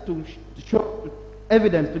just to show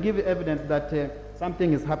evidence, to give you evidence that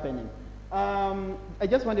something is happening. I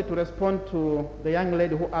just wanted to respond to the young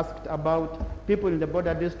lady who asked about people in the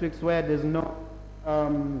border districts where there's no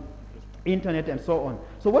internet and so on.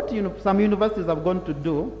 So what some universities have gone to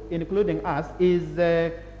do, including us, is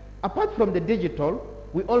apart from the digital,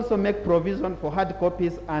 we also make provision for hard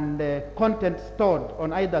copies and content stored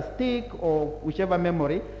on either stick or whichever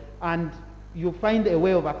memory, and you find a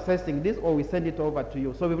way of accessing this, or we send it over to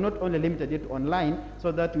you. So we've not only limited it online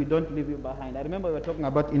so that we don't leave you behind. I remember we were talking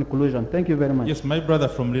about inclusion. Thank you very much. Yes, my brother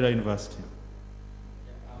from Lira University.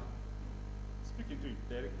 Speaking to you,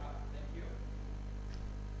 Derek. Thank you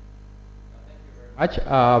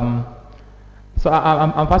very much. So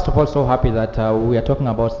I'm first of all so happy that we are talking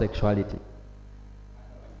about sexuality.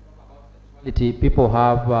 People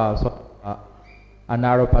have a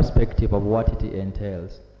narrow perspective of what it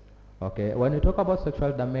entails. Okay, when we talk about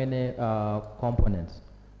sexuality, there are many components.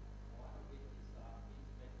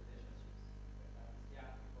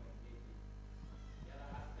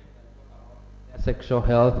 Sexual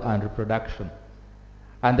health and reproduction.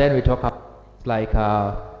 And then we talk about like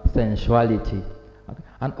sensuality. Okay.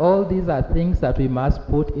 And all these are things that we must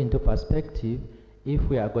put into perspective if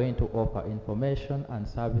we are going to offer information and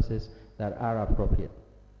services that are appropriate.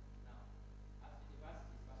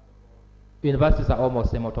 Universities are almost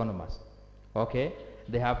semi-autonomous, okay?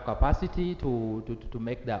 They have capacity to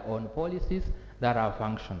make their own policies that are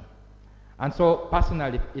functional. And so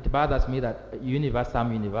personally, it bothers me that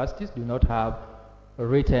some universities do not have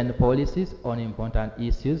written policies on important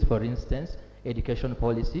issues, for instance, education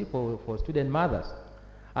policy for student mothers.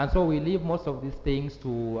 And so we leave most of these things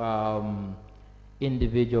to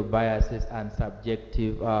individual biases and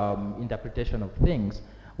subjective interpretation of things,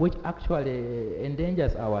 which actually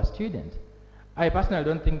endangers our students. I personally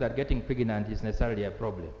don't think that getting pregnant is necessarily a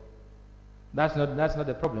problem. That's not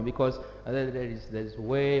the problem, because there's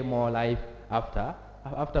way more life after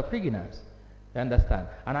pregnancy. You understand?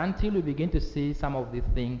 And until we begin to see some of these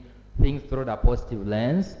things through the positive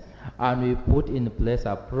lens, and we put in place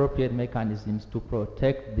appropriate mechanisms to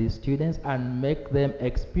protect these students and make them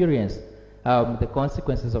experience the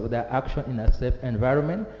consequences of their action in a safe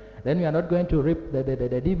environment, then we are not going to reap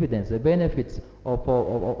the dividends, the benefits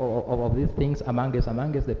of these things amongst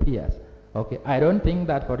the peers. Okay, I don't think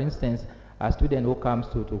that, for instance, a student who comes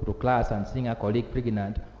to class and seeing a colleague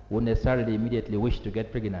pregnant would necessarily immediately wish to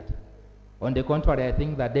get pregnant. On the contrary, I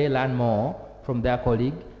think that they learn more from their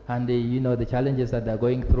colleague and the challenges that they're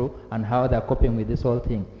going through and how they're coping with this whole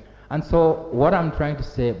thing. And so what I'm trying to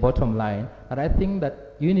say, bottom line, that I think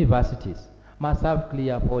that universities must have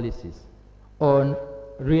clear policies on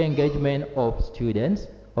re-engagement of students,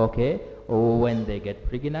 okay, or when they get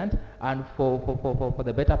pregnant, and for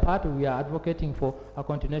the better part, we are advocating for a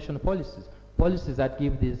continuation policies that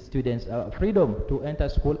give these students freedom to enter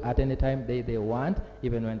school at any time they want,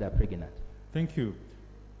 even when they're pregnant. Thank you.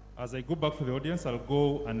 As I go back to the audience, I'll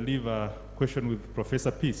go and leave a question with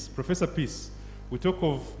Professor Peace. Professor Peace, we talk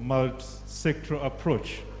of multi-sectoral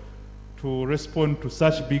approach to respond to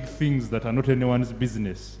such big things that are not anyone's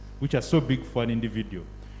business, which are so big for an individual.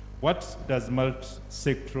 What does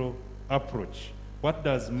multi-sectoral approach, what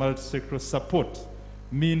does multi-sectoral support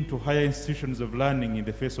mean to higher institutions of learning in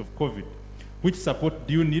the face of COVID? Which support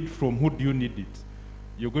do you need, from who do you need it?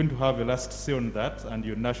 You're going to have a last say on that, and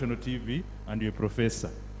your national TV and your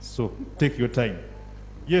professor. So take your time.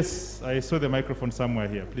 Yes, I saw the microphone somewhere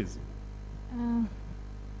here, please.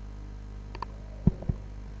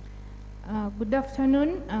 Good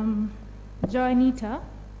afternoon. I'm Joanita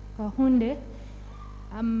Kahunde.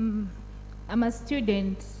 I'm a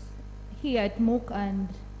student here at MOOC and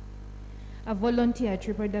a volunteer at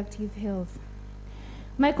Reproductive Health.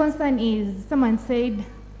 My concern is, someone said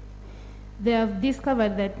they have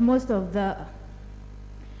discovered that most of the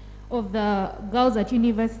girls at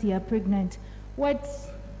university are pregnant. What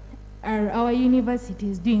are our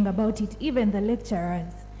universities doing about it, even the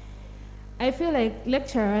lecturers? I feel like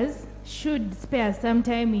lecturers should spare some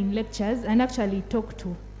time in lectures and actually talk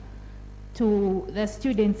to the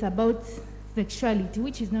students about sexuality,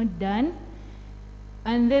 which is not done.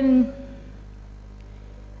 And then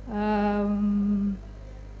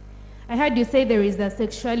I heard you say there is a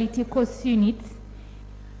sexuality course unit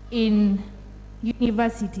in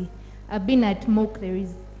university. I've been at MOOC, there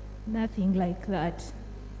is nothing like that.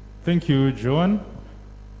 Thank you, Joan.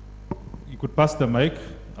 You could pass the mic.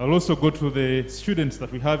 I'll also go to the students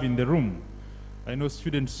that we have in the room. I know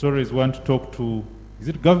students always want to talk to, is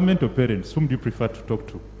it government or parents? Whom do you prefer to talk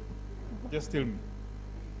to? Just tell me.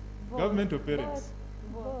 Both. Government or parents?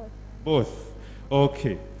 Both. Both.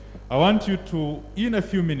 Okay. I want you to, in a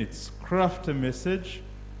few minutes, craft a message.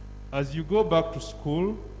 As you go back to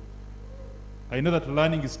school, I know that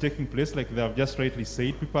learning is taking place, like they have just rightly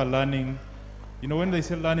said. People are learning. You know, when they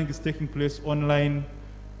say learning is taking place online,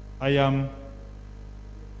 I am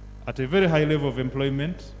at a very high level of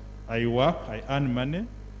employment. I work, I earn money.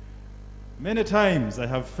 Many times I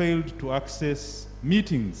have failed to access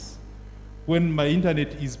meetings when my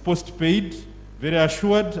internet is postpaid, very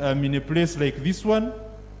assured I'm in a place like this one,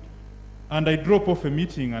 and I drop off a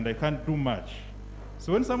meeting and I can't do much.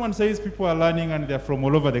 So when someone says people are learning and they're from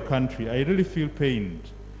all over the country, I really feel pained.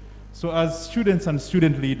 So as students and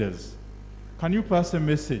student leaders, can you pass a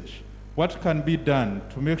message? What can be done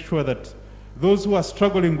to make sure that those who are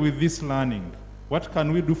struggling with this learning, what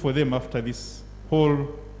can we do for them after this whole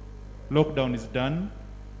lockdown is done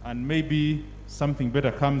and maybe something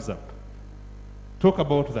better comes up? Talk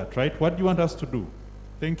about that, right? What do you want us to do?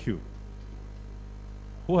 Thank you.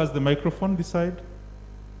 Who has the microphone beside?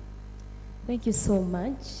 Thank you so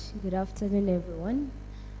much. Good afternoon, everyone.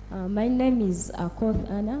 My name is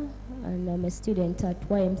Akoth Anna, and I'm a student at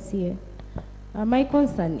YMCA. My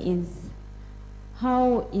concern is,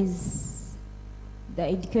 how is the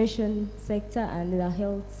education sector and the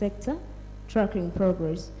health sector tracking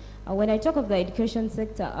progress? When I talk of the education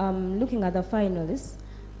sector, I'm looking at the finalists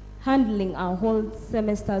handling our whole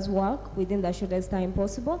semester's work within the shortest time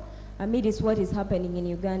possible. It is what is happening in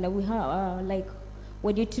Uganda. We have,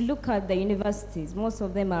 when you to look at the universities, most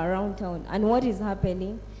of them are around town, and what is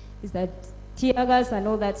happening is that tear gas and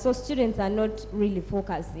all that, so students are not really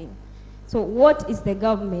focusing. So what is the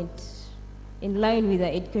government, in line with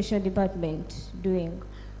the education department, doing?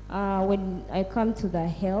 When I come to the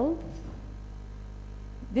health,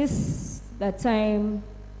 the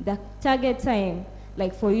target time,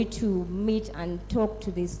 like for you to meet and talk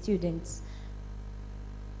to these students,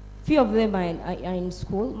 few of them are in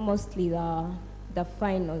school, mostly the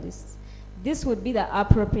finalists. This would be the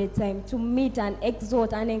appropriate time to meet and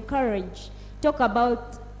exhort and encourage, talk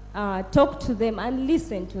to them and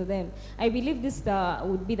listen to them. I believe this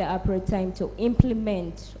would be the appropriate time to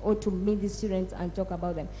implement or to meet the students and talk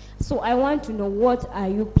about them. So I want to know, what are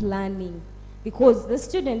you planning? Because the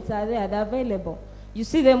students are there, they're available. You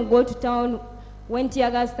see them go to town when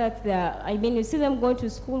tear gas starts there. You see them go to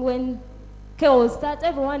school when chaos starts,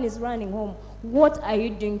 everyone is running home. What are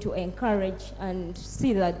you doing to encourage and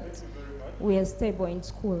see that we are stable in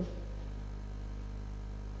school?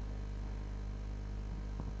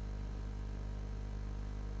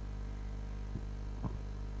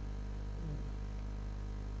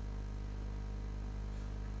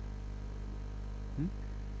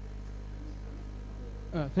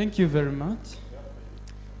 Thank you very much.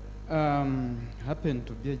 Happen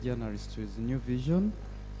to be a journalist with New Vision.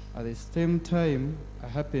 At the same time, I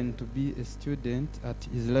happen to be a student at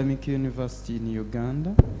Islamic University in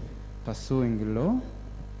Uganda, pursuing law.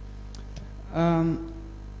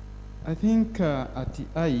 I think at the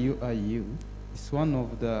IU, it's one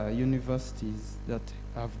of the universities that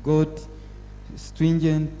have got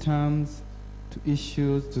stringent terms to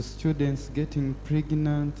issues to students getting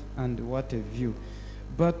pregnant and what have you.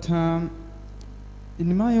 But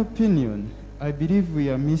in my opinion, I believe we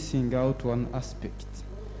are missing out one aspect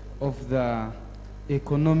of the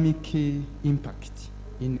economic impact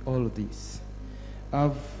in all this.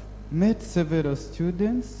 I've met several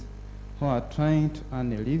students who are trying to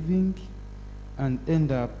earn a living and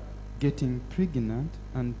end up getting pregnant,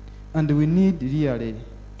 and we need really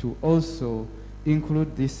to also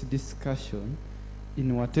include this discussion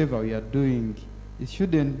in whatever we are doing. It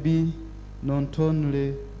shouldn't be not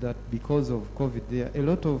only that because of COVID, there are a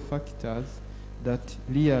lot of factors that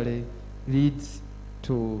really leads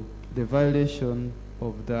to the violation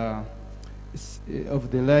of the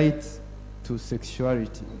rights to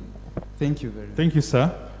sexuality. Thank you very much. Thank you,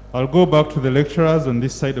 sir. I'll go back to the lecturers on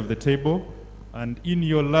this side of the table, and in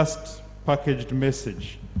your last packaged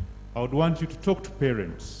message, I would want you to talk to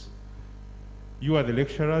parents. You are the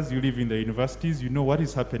lecturers, you live in the universities, you know what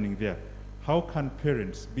is happening there. How can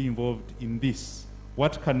parents be involved in this?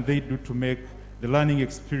 What can they do to make the learning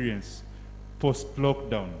experience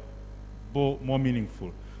post-lockdown more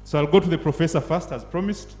meaningful? So I'll go to the professor first, as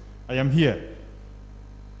promised. I am here.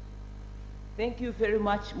 Thank you very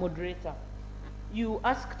much, moderator. You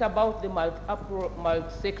asked about the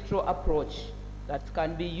multi-sectoral approach that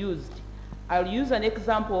can be used. I'll use an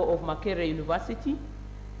example of Makerere University.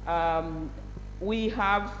 We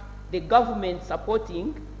have the government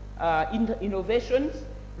supporting innovations.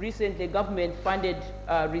 Recently, government funded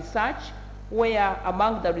research, where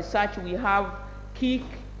among the research we have kick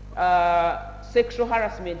sexual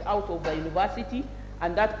harassment out of the university,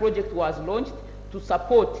 and that project was launched to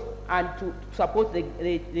support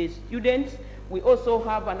the students. We also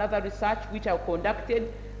have another research which I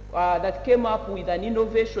conducted that came up with an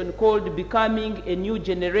innovation called Becoming a New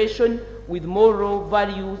Generation with Moral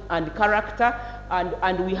Values and Character,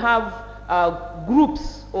 and we have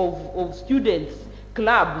groups of students,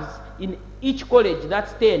 clubs in each college,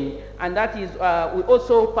 that's 10, and that is, we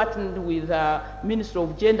also partnered with Ministry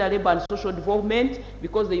of Gender, Labor and Social Development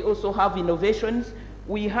because they also have innovations.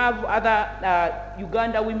 We have other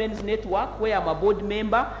Uganda Women's Network where I'm a board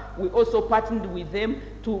member. We also partnered with them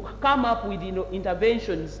to come up with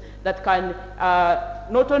interventions that can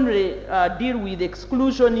not only deal with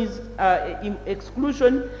exclusion,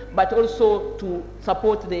 but also to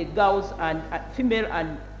support the girls and female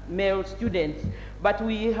and male students. But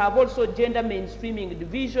we have also gender mainstreaming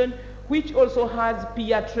division, which also has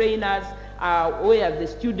peer trainers where the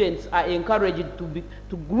students are encouraged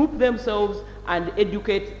to group themselves and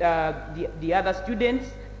educate the other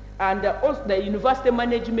students. And also the university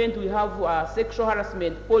management, we have sexual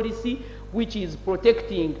harassment policy, which is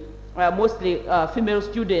protecting mostly female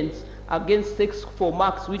students against sex for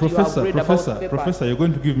marks, which you have read about. Professor, you're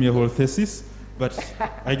going to give me a whole thesis, but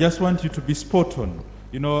I just want you to be spot on.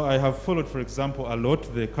 You know, I have followed, for example, a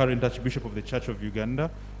lot the current Archbishop of the Church of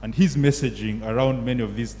Uganda and his messaging around many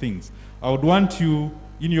of these things. I would want you,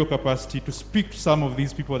 in your capacity, to speak to some of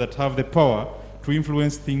these people that have the power to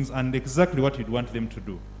influence things and exactly what you'd want them to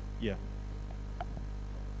do. Yeah.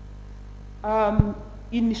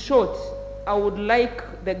 In short, I would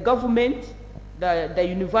like the government,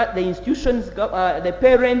 the institutions, the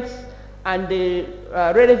parents, and the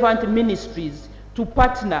relevant ministries to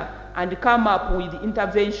partner and come up with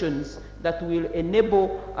interventions that will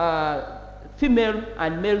enable female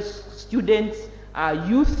and male students,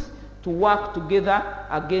 youth, to work together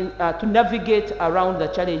again, to navigate around the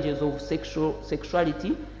challenges of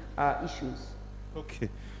sexuality issues. Okay.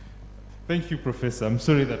 Thank you, Professor. I'm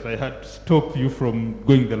sorry that I had to stop you from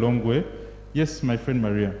going the long way. Yes, my friend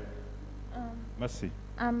Maria. Mercy.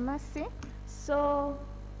 I'm Mercy. So,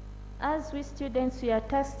 as we students, we are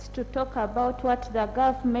tasked to talk about what the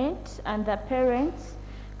government and the parents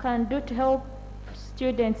can do to help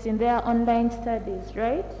students in their online studies,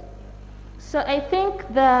 right? So I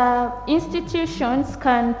think the institutions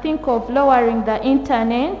can think of lowering the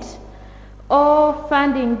internet or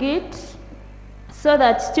funding it so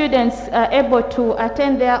that students are able to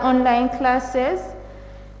attend their online classes.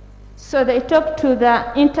 So they talk to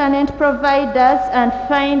the internet providers and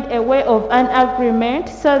find a way of an agreement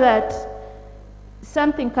so that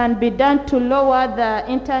something can be done to lower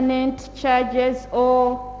the internet charges,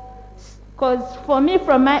 or, because for me,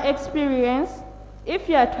 from my experience, if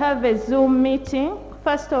you have to have a Zoom meeting,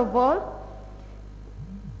 first of all,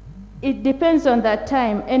 it depends on the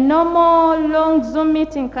time. A normal long Zoom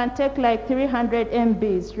meeting can take like 300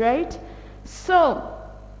 MBs, right? So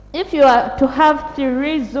if you are to have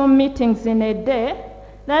 3 Zoom meetings in a day,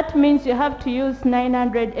 that means you have to use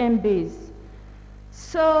 900 MBs.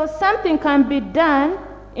 So something can be done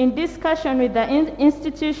in discussion with the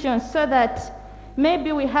institutions so that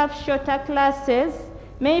maybe we have shorter classes,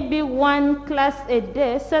 maybe 1 class a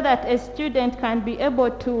day, so that a student can be able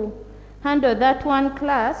to handle that 1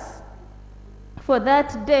 class for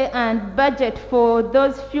that day and budget for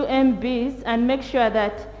those few MBs and make sure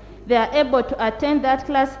that they are able to attend that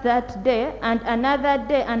class that day and another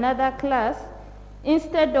day, another class,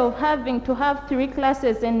 instead of having to have 3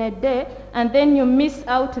 classes in a day and then you miss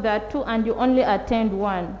out the 2 and you only attend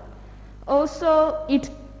 1. Also,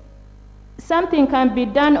 something can be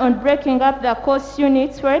done on breaking up the course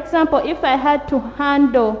units. For example, if I had to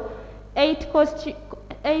handle 8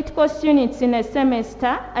 course units in a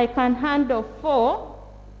semester, I can handle 4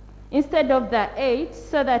 instead of the 8,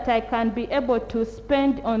 so that I can be able to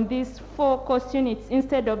spend on these 4 course units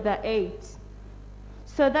instead of the 8.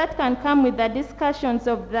 So that can come with the discussions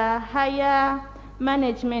of the higher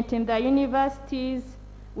management in the universities,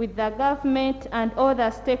 with the government and all the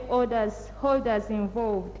stakeholders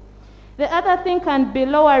involved. The other thing can be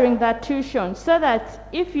lowering the tuition, so that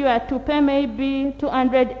if you are to pay maybe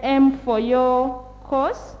 200 M for your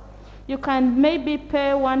course, you can maybe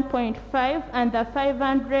pay 1.5 and the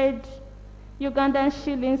 500 Ugandan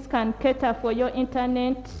shillings can cater for your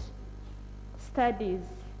internet studies.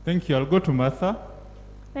 Thank you. I'll go to Martha.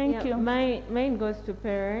 Thank you. Mine goes to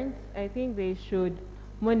parents. I think they should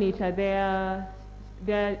monitor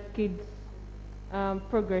their kids'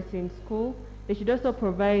 progress in school. They should also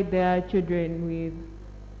provide their children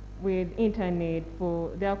with internet for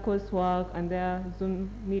their coursework and their Zoom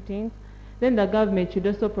meetings. Then the government should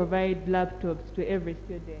also provide laptops to every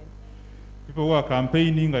student. People who are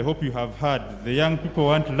campaigning, I hope you have heard, the young people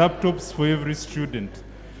want laptops for every student.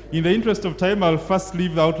 In the interest of time, I'll first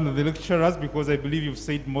leave out the lecturers because I believe you've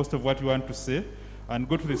said most of what you want to say, and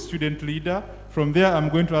go to the student leader. From there, I'm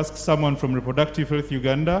going to ask someone from Reproductive Health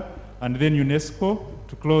Uganda and then UNESCO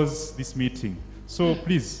to close this meeting. So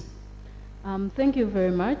please. Thank you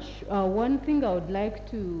very much. One thing I would like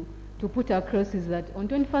to put across is that on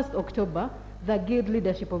 21st October, the guild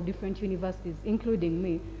leadership of different universities, including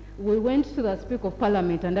me, we went to the Speaker of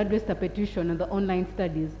Parliament and addressed a petition on the online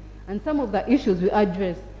studies. And some of the issues we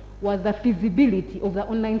addressed was the feasibility of the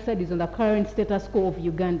online studies on the current status quo of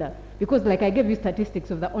Uganda. Because like I gave you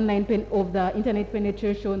statistics of the internet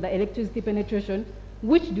penetration, the electricity penetration,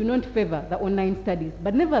 which do not favor the online studies.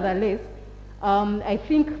 But nevertheless, I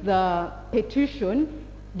think the petition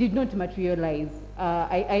did not materialize.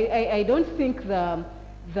 I don't think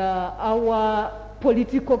our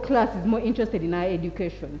political class is more interested in our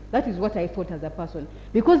education. That is what I thought as a person.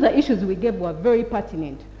 Because the issues we gave were very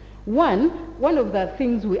pertinent. One of the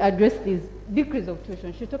things we addressed is decrease of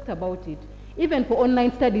tuition. She talked about it. Even for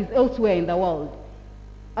online studies elsewhere in the world,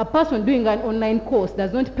 a person doing an online course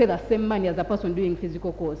does not pay the same money as a person doing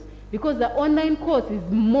physical course, because the online course is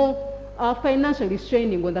more financially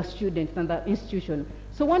straining on the students than the institution.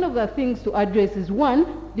 So one of the things to address is,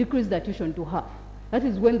 one, decrease the tuition to half. That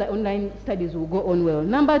is when the online studies will go on well.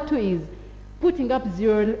 Number two is putting up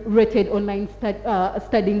zero-rated online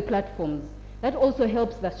studying platforms. That also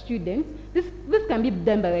helps the students. This can be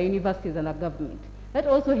done by the universities and the government. That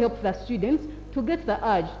also helps the students to get the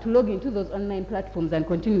urge to log into those online platforms and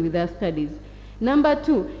continue with their studies. Number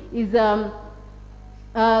two is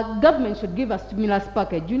government should give a stimulus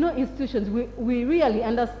package. You know, institutions, we really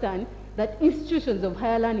understand that institutions of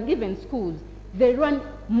higher learning, even schools, they run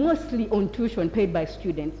mostly on tuition paid by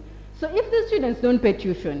students. So if the students don't pay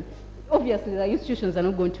tuition, obviously the institutions are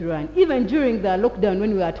not going to run. Even during the lockdown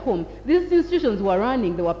when we were at home, these institutions were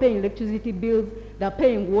running, they were paying electricity bills, they're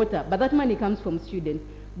paying water, but that money comes from students.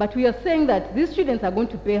 But we are saying that these students are going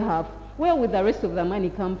to pay half. Where will the rest of the money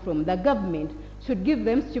come from? The government should give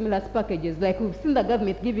them stimulus packages, like we've seen the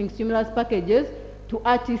government giving stimulus packages to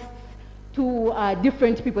artists, to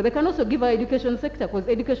different people. They can also give our education sector, because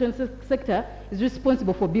education sector is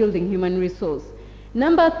responsible for building human resource.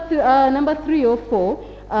 Number 3 or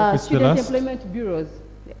 4, student employment bureaus,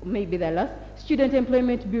 maybe the last, student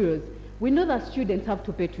employment bureaus. We know that students have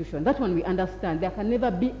to pay tuition. That one we understand. There can never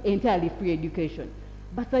be entirely free education.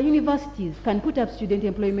 But the universities can put up student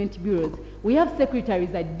employment bureaus. We have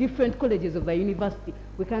secretaries at different colleges of the university.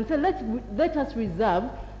 We can say, let us reserve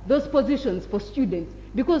those positions for students,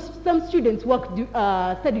 because some students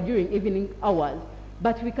study during evening hours.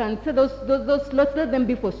 But we can say those slots, let them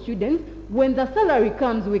be for students. When the salary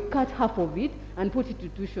comes, we cut half of it and put it to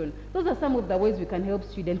tuition. Those are some of the ways we can help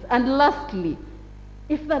students. And lastly,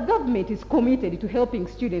 if the government is committed to helping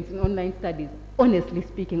students in online studies, honestly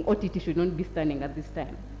speaking, OTT should not be standing at this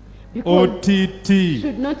time. OTT.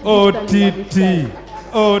 Should not be standing at this time.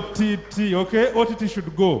 OTT, okay? OTT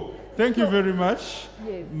should go. Thank you very much,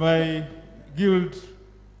 yes, my Guild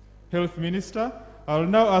Health Minister. I'll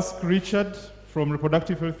now ask Richard from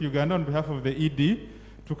Reproductive Health Uganda on behalf of the ED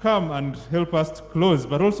to come and help us to close,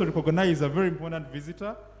 but also recognize a very important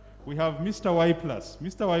visitor. We have Mr. Y+.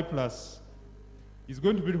 Mr. Y+ is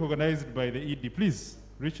going to be recognized by the ED. Please,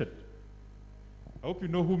 Richard. I hope you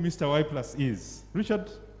know who Mr. Y+ is. Richard,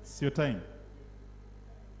 it's your time.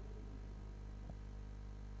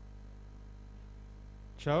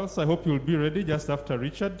 Charles, I hope you'll be ready just after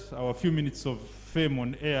Richard. Our few minutes of fame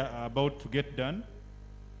on air are about to get done.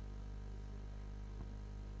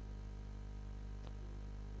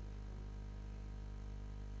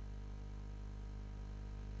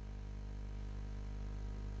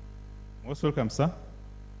 Most welcome, sir.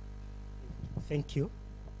 Thank you.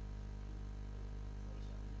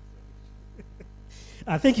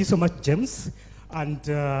 Thank you so much, James, and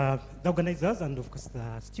the organizers, and of course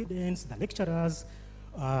the students, the lecturers,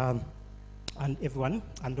 and everyone,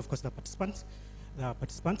 and of course the participants.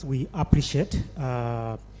 We appreciate,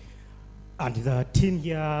 and the team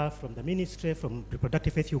here from the ministry, from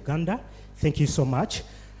Reproductive Health Uganda. Thank you so much.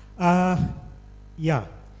 Yeah,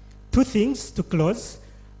 two things to close,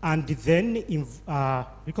 and then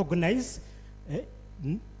recognize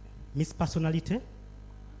Miss Personality.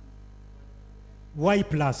 Y+.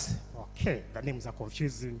 Okay, the names are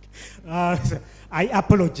confusing. I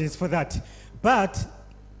apologize for that. But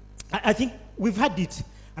I think we've had it.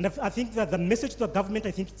 And I think that the message to the government,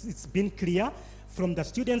 I think it's been clear from the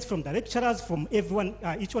students, from the lecturers, from everyone,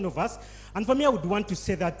 each one of us. And for me, I would want to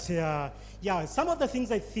say that, yeah, some of the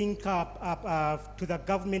things I think to the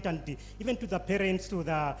government and even to the parents, to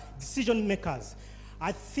the decision makers,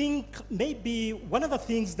 I think maybe one of the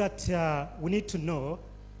things that we need to know,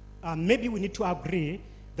 maybe we need to agree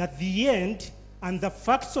that the end and the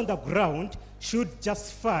facts on the ground should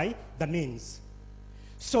justify the means.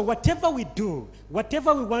 So whatever we do,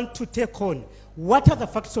 whatever we want to take on, what are the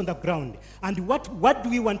facts on the ground, and what do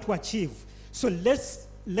we want to achieve? So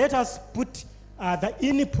let us put the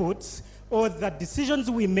inputs or the decisions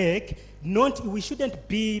we make, we shouldn't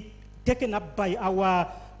be taken up by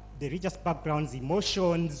the religious backgrounds,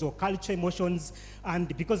 emotions, or culture emotions,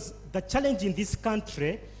 and because the challenge in this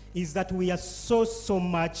country is that we are so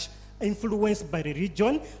much influenced by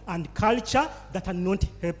religion and culture that are not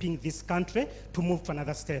helping this country to move to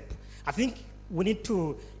another step. I think we need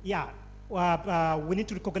to, we need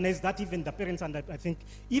to recognize that even the parents and I think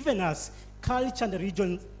even us, culture and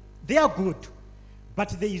religion, they are good,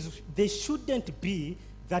 but they shouldn't be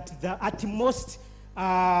that the utmost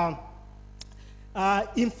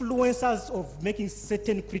influencers of making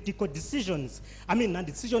certain critical decisions. I mean, a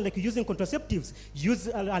decision like using contraceptives,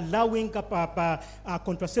 allowing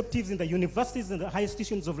contraceptives in the universities and the higher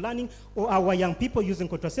institutions of learning, or our young people using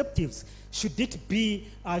contraceptives. Should it be,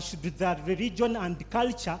 should the religion and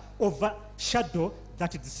culture overshadow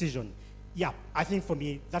that decision? Yeah, I think for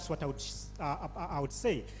me, that's what I would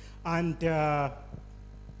say. And I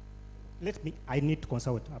need to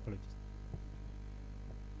consult, apologies.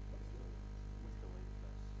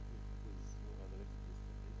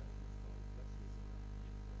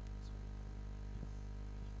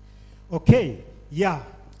 Okay, yeah,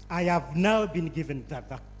 I have now been given the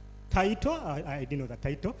title. I didn't know the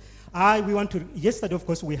title. Yesterday, of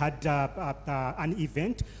course, we had an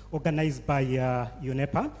event organized by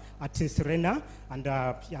UNEPA at Serena, and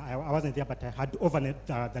I wasn't there, but I had overnight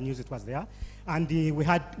the news, it was there. And we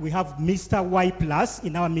have Mr. Y Plus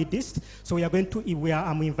in our midst, so we are going to,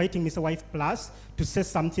 I'm inviting Mr. Y Plus to say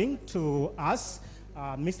something to us.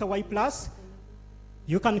 Mr. Y Plus,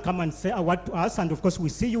 you can come and say a word to us, and of course we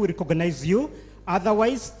see you, we recognize you.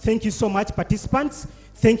 Otherwise, thank you so much, participants.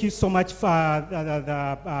 Thank you so much for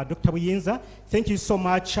Dr. Buyinza. Thank you so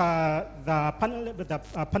much, the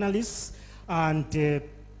panelists, and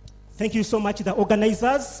thank you so much, the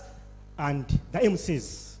organizers and the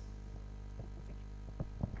MCs.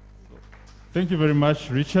 Thank you very much,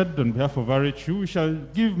 Richard. On behalf of RHU, we shall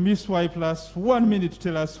give Ms. Y Plus 1 minute to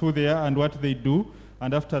tell us who they are and what they do.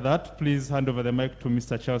 And after that, please hand over the mic to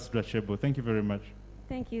Mr. Charles Drachebo. Thank you very much.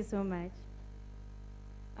 Thank you so much.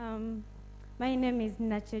 My name is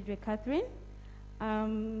Nachedwe Catherine.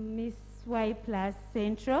 Miss Y Plus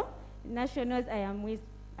Central. Nationals, I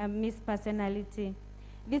am Miss Personality.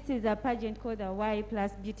 This is a pageant called the Y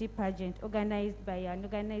Plus Beauty Pageant, organized by an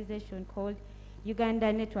organization called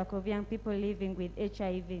Uganda Network of Young People Living with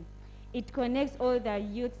HIV. It connects all the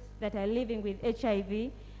youths that are living with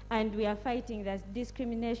HIV, and we are fighting the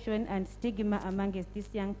discrimination and stigma amongst these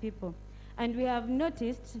young people. And we have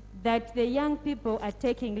noticed that the young people are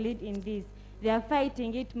taking lead in this. They are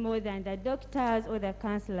fighting it more than the doctors or the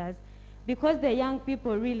counselors, because the young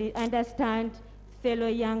people really understand fellow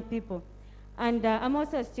young people. And I'm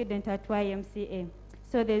also a student at YMCA.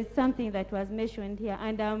 So there's something that was mentioned here.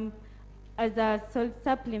 And as a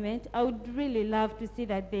supplement, I would really love to see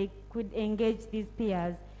that they could engage these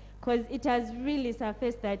peers, because it has really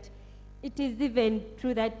surfaced that it is even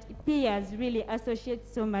true that peers really associate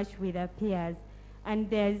so much with their peers, and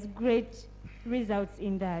there's great results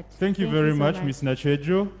in that. Thank you very much, Ms.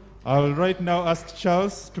 Nachejo. I'll right now ask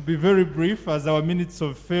Charles to be very brief, as our minutes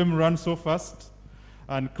of fame run so fast,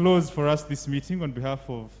 and close for us this meeting on behalf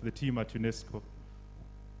of the team at UNESCO.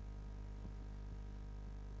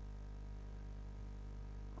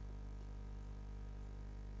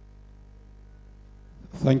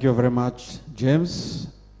 Thank you very much, James,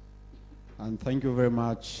 and thank you very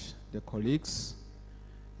much, the colleagues.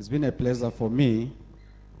 It's been a pleasure for me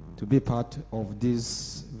to be part of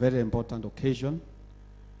this very important occasion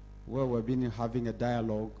where we've been having a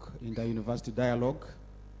dialogue in the university dialogue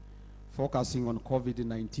focusing on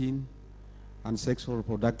COVID-19 and sexual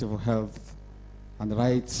reproductive health and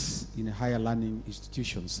rights in higher learning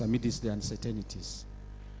institutions amidst the uncertainties.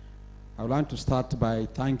 I would like to start by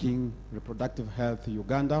thanking Reproductive Health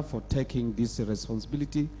Uganda for taking this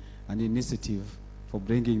responsibility and initiative for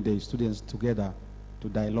bringing the students together to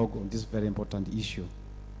dialogue on this very important issue.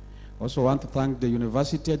 Also want to thank the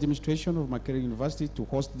University Administration of Makerere University to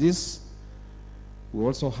host this. We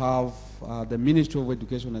also have the Ministry of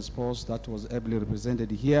Education and Sports that was ably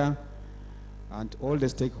represented here, and all the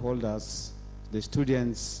stakeholders, the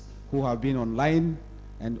students who have been online,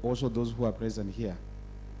 and also those who are present here.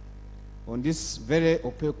 On this very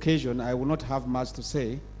occasion, I will not have much to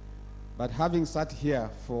say, but having sat here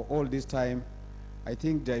for all this time, I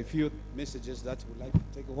think there are a few messages that I would like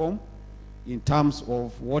to take home in terms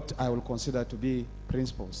of what I will consider to be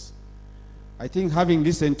principles. I think having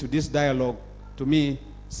listened to this dialogue, to me,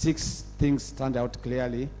 6 things stand out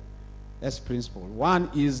clearly as principle. One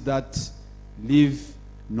is that leave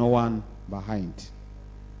no one behind.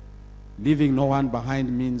 leaving no one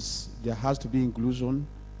behind means there has to be inclusion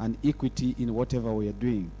and equity in whatever we are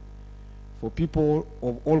doing. For people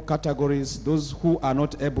of all categories, those who are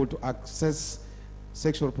not able to access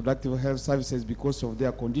sexual reproductive health services because of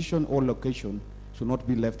their condition or location should not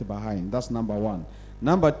be left behind. That's number one.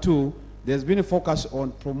 Number two, there's been a focus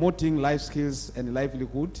on promoting life skills and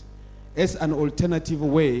livelihood as an alternative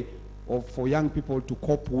way for young people to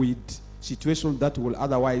cope with situations that will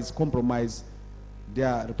otherwise compromise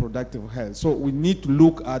their reproductive health. So we need to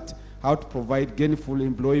look at how to provide gainful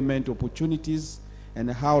employment opportunities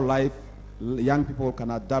and how young people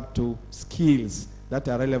can adapt to skills that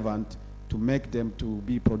are relevant to make them to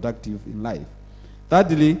be productive in life.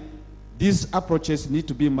 Thirdly, these approaches need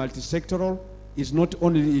to be multi-sectoral. It's not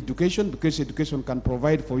only education, because education can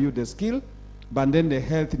provide for you the skill, but then the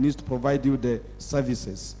health needs to provide you the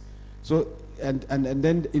services. So, and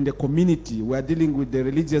then in the community, we're dealing with the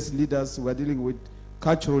religious leaders, we're dealing with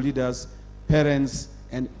cultural leaders, parents,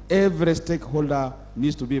 and every stakeholder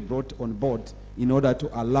needs to be brought on board in order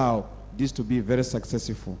to allow this to be very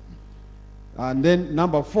successful. And then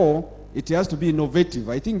number four, it has to be innovative.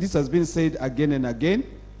 I think this has been said again and again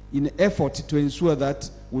in an effort to ensure that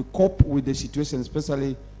we cope with the situation,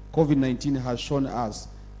 especially COVID-19 has shown us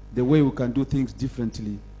the way we can do things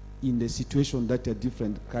differently in the situation that are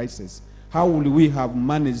different crises. How will we have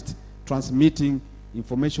managed transmitting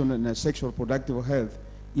information on sexual reproductive health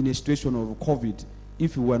in a situation of COVID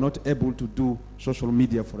if we were not able to do social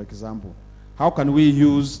media, for example? How can we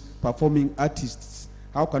use performing artists?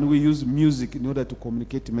 How can we use music in order to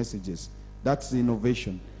communicate messages? That's the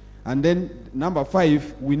innovation. And then number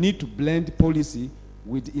five, we need to blend policy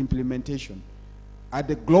with implementation. At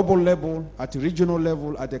the global level, at the regional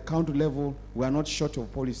level, at the county level, we are not short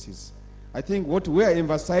of policies. I think what we are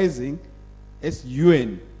emphasizing as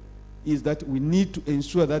UN is that we need to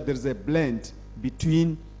ensure that there's a blend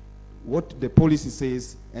between what the policy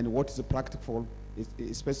says and what is practical,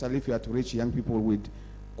 especially if you are to reach young people with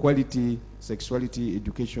quality sexuality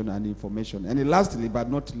education and information. And lastly, but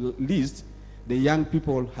not least, the young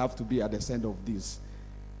people have to be at the center of this.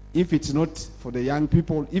 If it's not for the young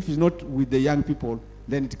people, if it's not with the young people,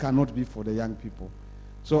 then it cannot be for the young people.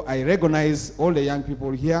 So I recognize all the young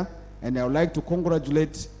people here, and I would like to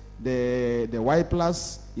congratulate the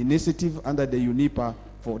Y+ initiative under the UNIPA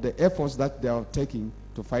for the efforts that they are taking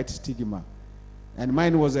to fight stigma. And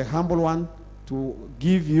mine was a humble one to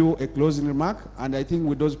give you a closing remark, and I think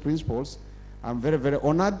with those principles, I'm very, very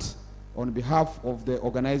honored on behalf of the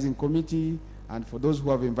organizing committee and for those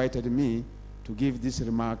who have invited me to give this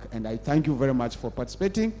remark, and I thank you very much for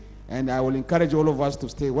participating, and I will encourage all of us to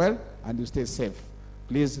stay well and to stay safe.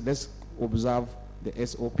 Please, let's observe the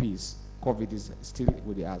SOPs. COVID is still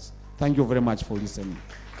with us. Thank you very much for listening.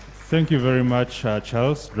 Thank you very much,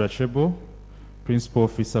 Charles Drachebo, Principal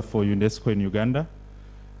Officer for UNESCO in Uganda.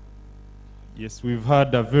 Yes, we've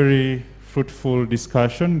had a very fruitful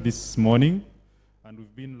discussion this morning, and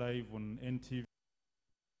we've been live on NTV.